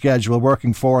new schedule,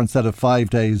 working 4 instead of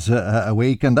 5 days a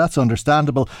week, and that's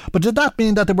understandable. But did that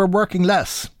mean that they were working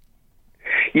less?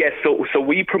 Yes, so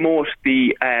we promote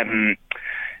the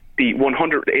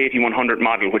 100-80-100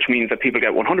 model, which means that people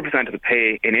get 100% of the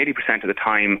pay in 80% of the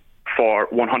time for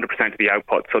 100% of the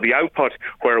output. So the output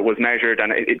where it was measured,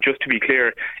 and just to be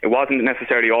clear, it wasn't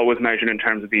necessarily always measured in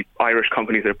terms of the Irish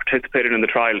companies that participated in the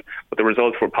trial, but the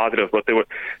results were positive. But they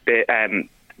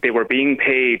were being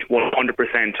paid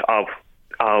 100%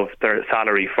 of their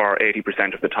salary for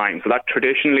 80% of the time. So that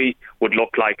traditionally would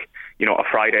look like, a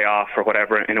Friday off or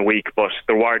whatever in a week, but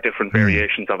there were different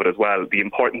variations of it as well. The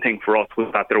important thing for us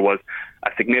was that there was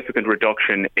a significant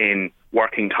reduction in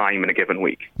working time in a given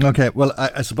week. Okay, well,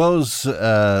 I suppose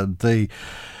the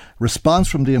response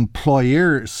from the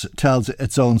employers tells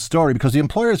its own story, because the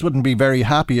employers wouldn't be very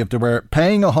happy if they were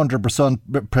paying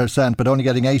 100% but only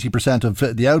getting 80%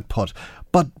 of the output.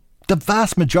 But the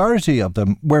vast majority of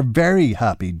them were very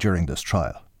happy during this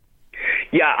trial.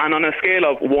 Yeah, and on a scale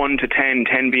of 1 to 10,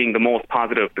 10 being the most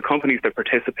positive, the companies that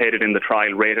participated in the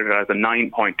trial rated it as a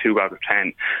 9.2 out of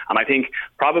 10. And I think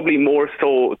probably more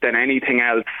so than anything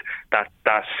else that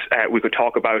we could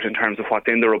talk about in terms of what's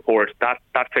in the report, that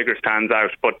figure stands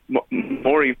out. But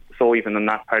more so even than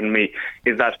that,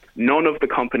 is that none of the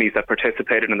companies that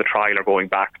participated in the trial are going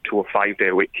back to a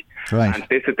 5-day week. Right. And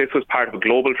this was part of a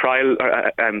global trial,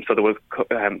 so there was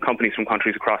companies from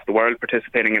countries across the world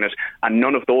participating in it, and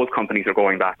none of those companies are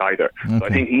going back either. Okay. So I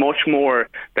think much more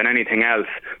than anything else,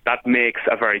 that makes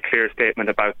a very clear statement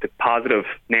about the positive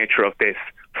nature of this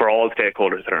for all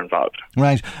stakeholders that are involved.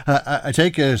 Right. I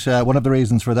take it one of the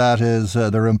reasons for that is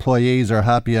their employees are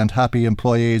happy, and happy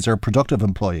employees are productive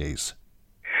employees.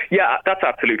 Yeah, that's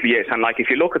absolutely it. And if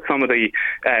you look at some of the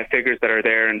figures that are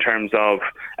there in terms of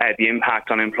the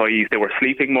impact on employees, they were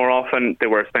sleeping more often, they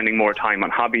were spending more time on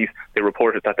hobbies, they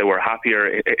reported that they were happier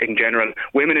in general.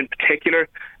 Women in particular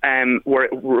were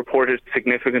reported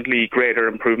significantly greater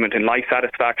improvement in life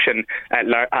satisfaction,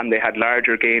 and they had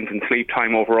larger gains in sleep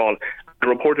time overall.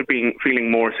 Reported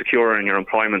feeling more secure in your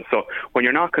employment. So when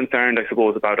you're not concerned, I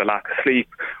suppose, about a lack of sleep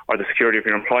or the security of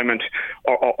your employment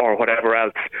or whatever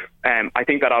else, I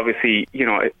think that obviously,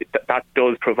 that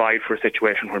does provide for a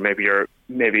situation where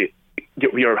maybe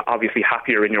you're obviously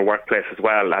happier in your workplace as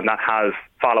well, and that has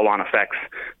follow-on effects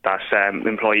that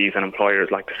employees and employers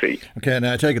like to see. Okay, and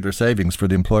I take it there's savings for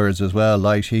the employers as well,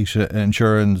 light, heat,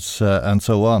 insurance and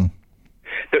so on.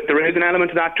 There is an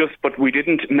element to that, but we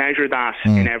didn't measure that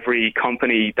in every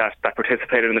company that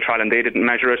participated in the trial, and they didn't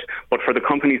measure it. But for the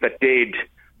companies that did,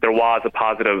 there was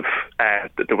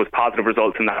positive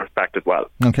results in that respect as well.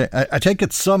 Okay, I take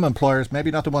it some employers,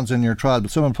 maybe not the ones in your trial,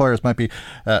 but some employers might be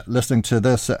listening to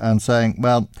this and saying,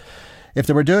 well, if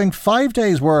they were doing 5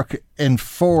 days work in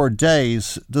 4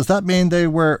 days, does that mean they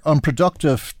were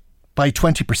unproductive by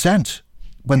 20%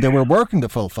 when they were working the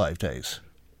full 5 days?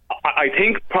 I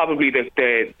think probably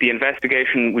the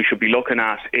investigation we should be looking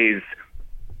at is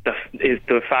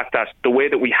the fact that the way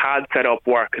that we had set up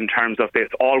work in terms of this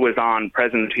always-on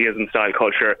presenteeism style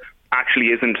culture actually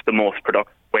isn't the most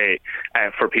productive way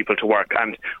for people to work.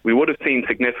 And we would have seen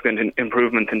significant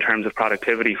improvements in terms of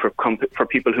productivity for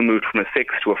people who moved from a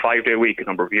 6 to a 5 day week a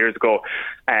number of years ago.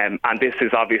 And this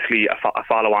is obviously a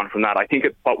follow-on from that. I think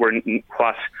what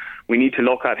we need to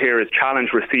look at here is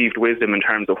challenge received wisdom in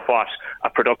terms of what a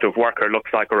productive worker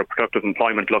looks like or a productive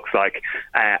employment looks like,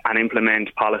 and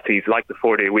implement policies like the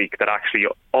 4 day week that actually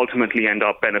ultimately end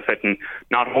up benefiting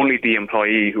not only the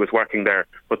employee who is working there,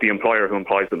 but the employer who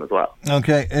employs them as well.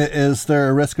 Okay, is there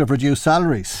a risk of reduced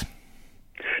salaries?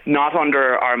 Not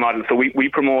under our model. So we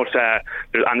promote,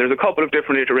 and there's a couple of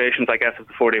different iterations, I guess, of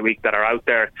the 4 day week that are out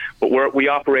there, but we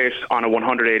operate on a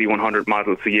 180-100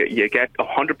 model. So you get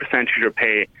 100% of your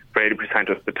pay for 80%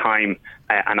 of the time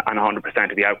and 100%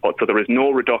 of the output. So there is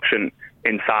no reduction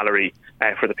in salary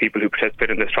for the people who participate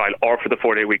in this trial or for the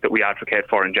 4 day week that we advocate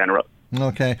for in general.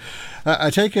 Okay. I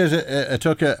take it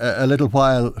took a little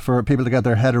while for people to get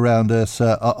their head around this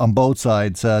on both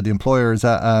sides, the employers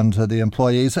and the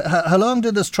employees. How long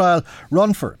did this trial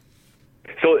run for?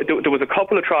 So there was a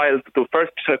couple of trials. The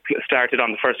first started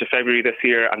on the 1st of February this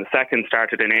year, and the second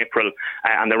started in April,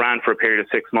 and they ran for a period of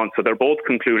 6 months. So they're both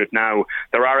concluded now.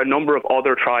 There are a number of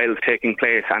other trials taking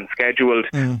place and scheduled.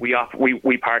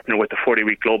 We partner with the 4 day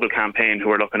week global campaign, who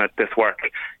are looking at this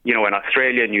work, in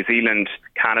Australia, New Zealand,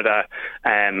 Canada,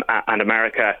 and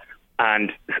America.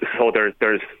 And so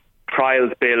there's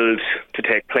trials billed to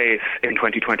take place in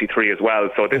 2023 as well.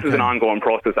 So this is an ongoing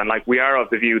process, and we are of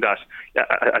the view that,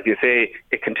 as you say,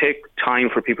 it can take time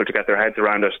for people to get their heads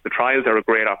around it. The trials are a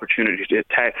great opportunity to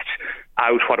test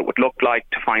out what it would look like,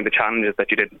 to find the challenges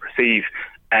that you didn't perceive,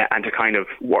 and to kind of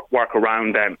work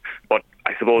around them. But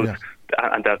I suppose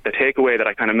and the takeaway that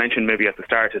I kind of mentioned maybe at the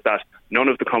start is that none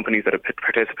of the companies that have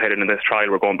participated in this trial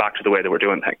were going back to the way they were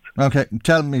doing things. Okay,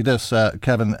 tell me this,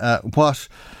 Kevin, what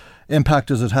impact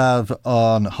does it have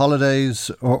on holidays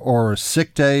or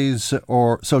sick days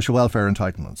or social welfare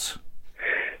entitlements?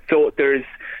 So there's,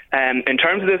 in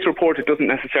terms of this report, it doesn't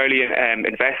necessarily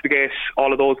investigate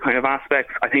all of those kind of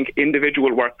aspects. I think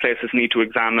individual workplaces need to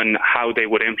examine how they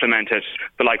would implement it.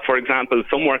 So, for example,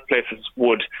 some workplaces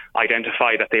would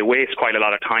identify that they waste quite a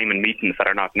lot of time in meetings that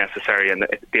are not necessary, and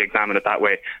they examine it that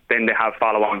way. Then they have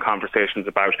follow-on conversations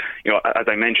about, as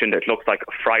I mentioned, it looks like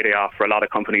a Friday off for a lot of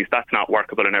companies. That's not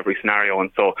workable in every scenario,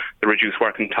 and so the reduced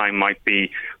working time might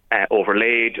be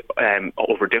overlaid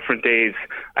over different days,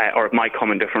 or it might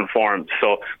come in different forms.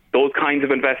 So those kinds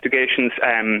of investigations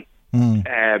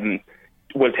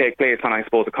will take place on, I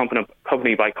suppose, a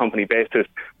company by company basis.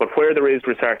 But where there is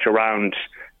research around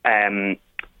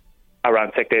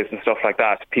sick days and stuff like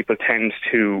that, people tend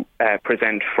to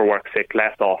present for work sick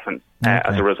less often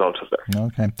as a result of this.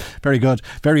 Okay, very good.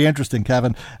 Very interesting,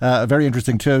 Kevin. Very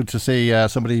interesting too to see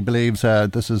somebody believes,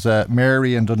 this is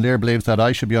Mary in Dunleer, believes that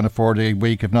I should be on a 4 day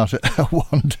week, if not a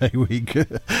 1 day week.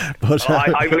 But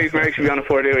I believe Mary should be on a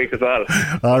 4 day week as well.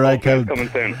 All right, Kevin. Coming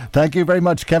soon. Thank you very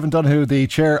much, Kevin Donoghue, the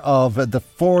chair of the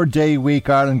 4 day week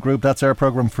Ireland group. That's our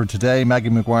programme for today. Maggie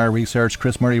McGuire research,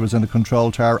 Chris Murray was in the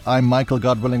control tower. I'm Michael,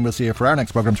 God willing. We'll see you for our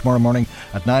next programme tomorrow morning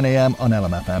at 9 a.m. on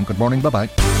LMFM. Good morning, bye bye.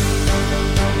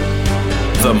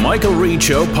 The Michael Reid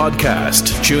Show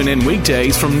podcast. Tune in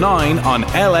weekdays from 9 on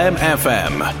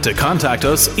LMFM. To contact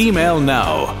us, email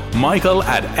now,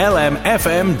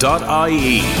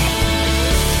 michael@lmfm.ie.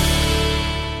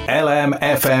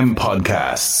 LMFM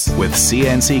podcasts. With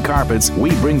CNC Carpets,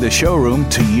 we bring the showroom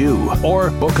to you.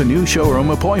 Or book a new showroom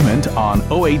appointment on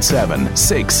 087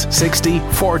 660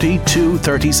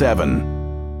 4237.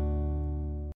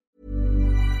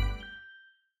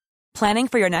 Planning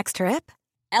for your next trip?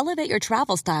 Elevate your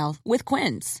travel style with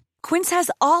Quince. Quince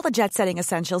has all the jet-setting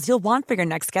essentials you'll want for your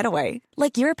next getaway,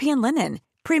 like European linen,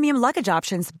 premium luggage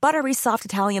options, buttery soft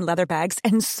Italian leather bags,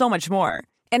 and so much more.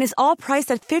 And is all priced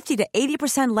at 50 to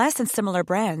 80% less than similar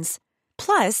brands.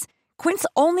 Plus, Quince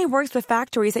only works with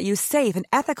factories that use safe and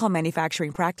ethical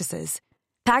manufacturing practices.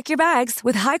 Pack your bags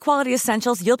with high-quality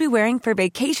essentials you'll be wearing for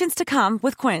vacations to come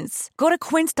with Quince. Go to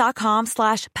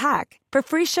quince.com/pack for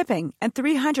free shipping and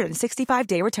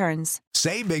 365-day returns.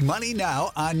 Save big money now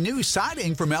on new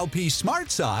siding from LP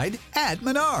SmartSide at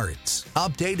Menards.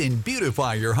 Update and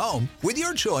beautify your home with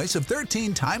your choice of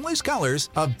 13 timeless colors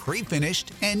of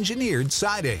pre-finished engineered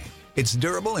siding. It's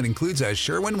durable and includes a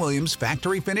Sherwin-Williams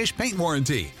factory finish paint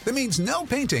warranty that means no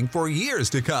painting for years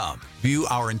to come. View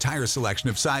our entire selection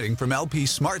of siding from LP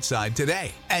SmartSide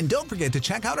today. And don't forget to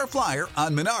check out our flyer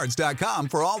on Menards.com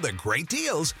for all the great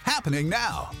deals happening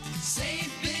now. Save